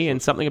fun for me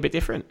and something a bit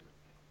different.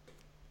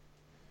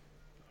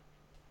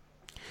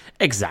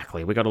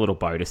 Exactly. We got a little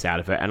bonus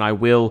out of it. And I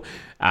will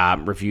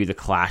review the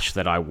Clash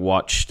that I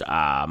watched,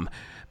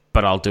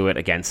 but I'll do it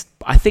against,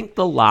 I think,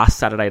 the last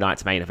Saturday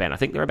night's main event. I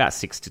think they're about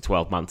 6 to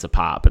 12 months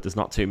apart, but there's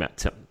not too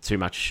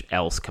much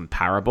else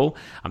comparable.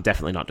 I'm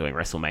definitely not doing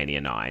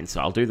WrestleMania 9,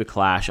 so I'll do the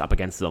Clash up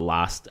against the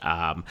last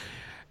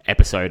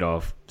episode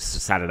of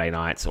Saturday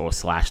nights or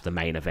 / the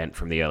main event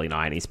from the early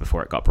 90s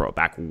before it got brought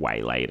back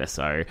way later.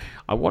 So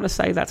I want to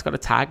say that's got a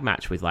tag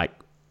match with like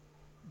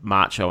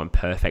Macho and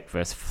Perfect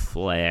versus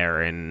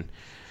Flair and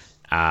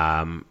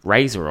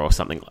Razor or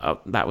something.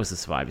 That was the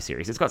Survivor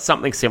Series. It's got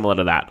something similar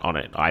to that on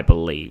it, I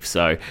believe.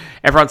 So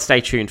everyone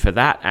stay tuned for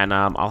that, and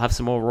I'll have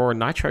some more Raw and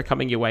Nitro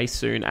coming your way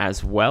soon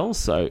as well,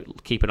 so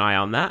keep an eye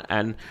on that.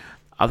 And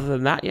other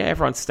than that,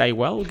 everyone stay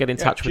well. Get in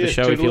touch with the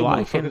show if you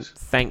like, and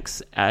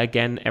thanks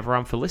again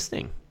everyone for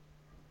listening.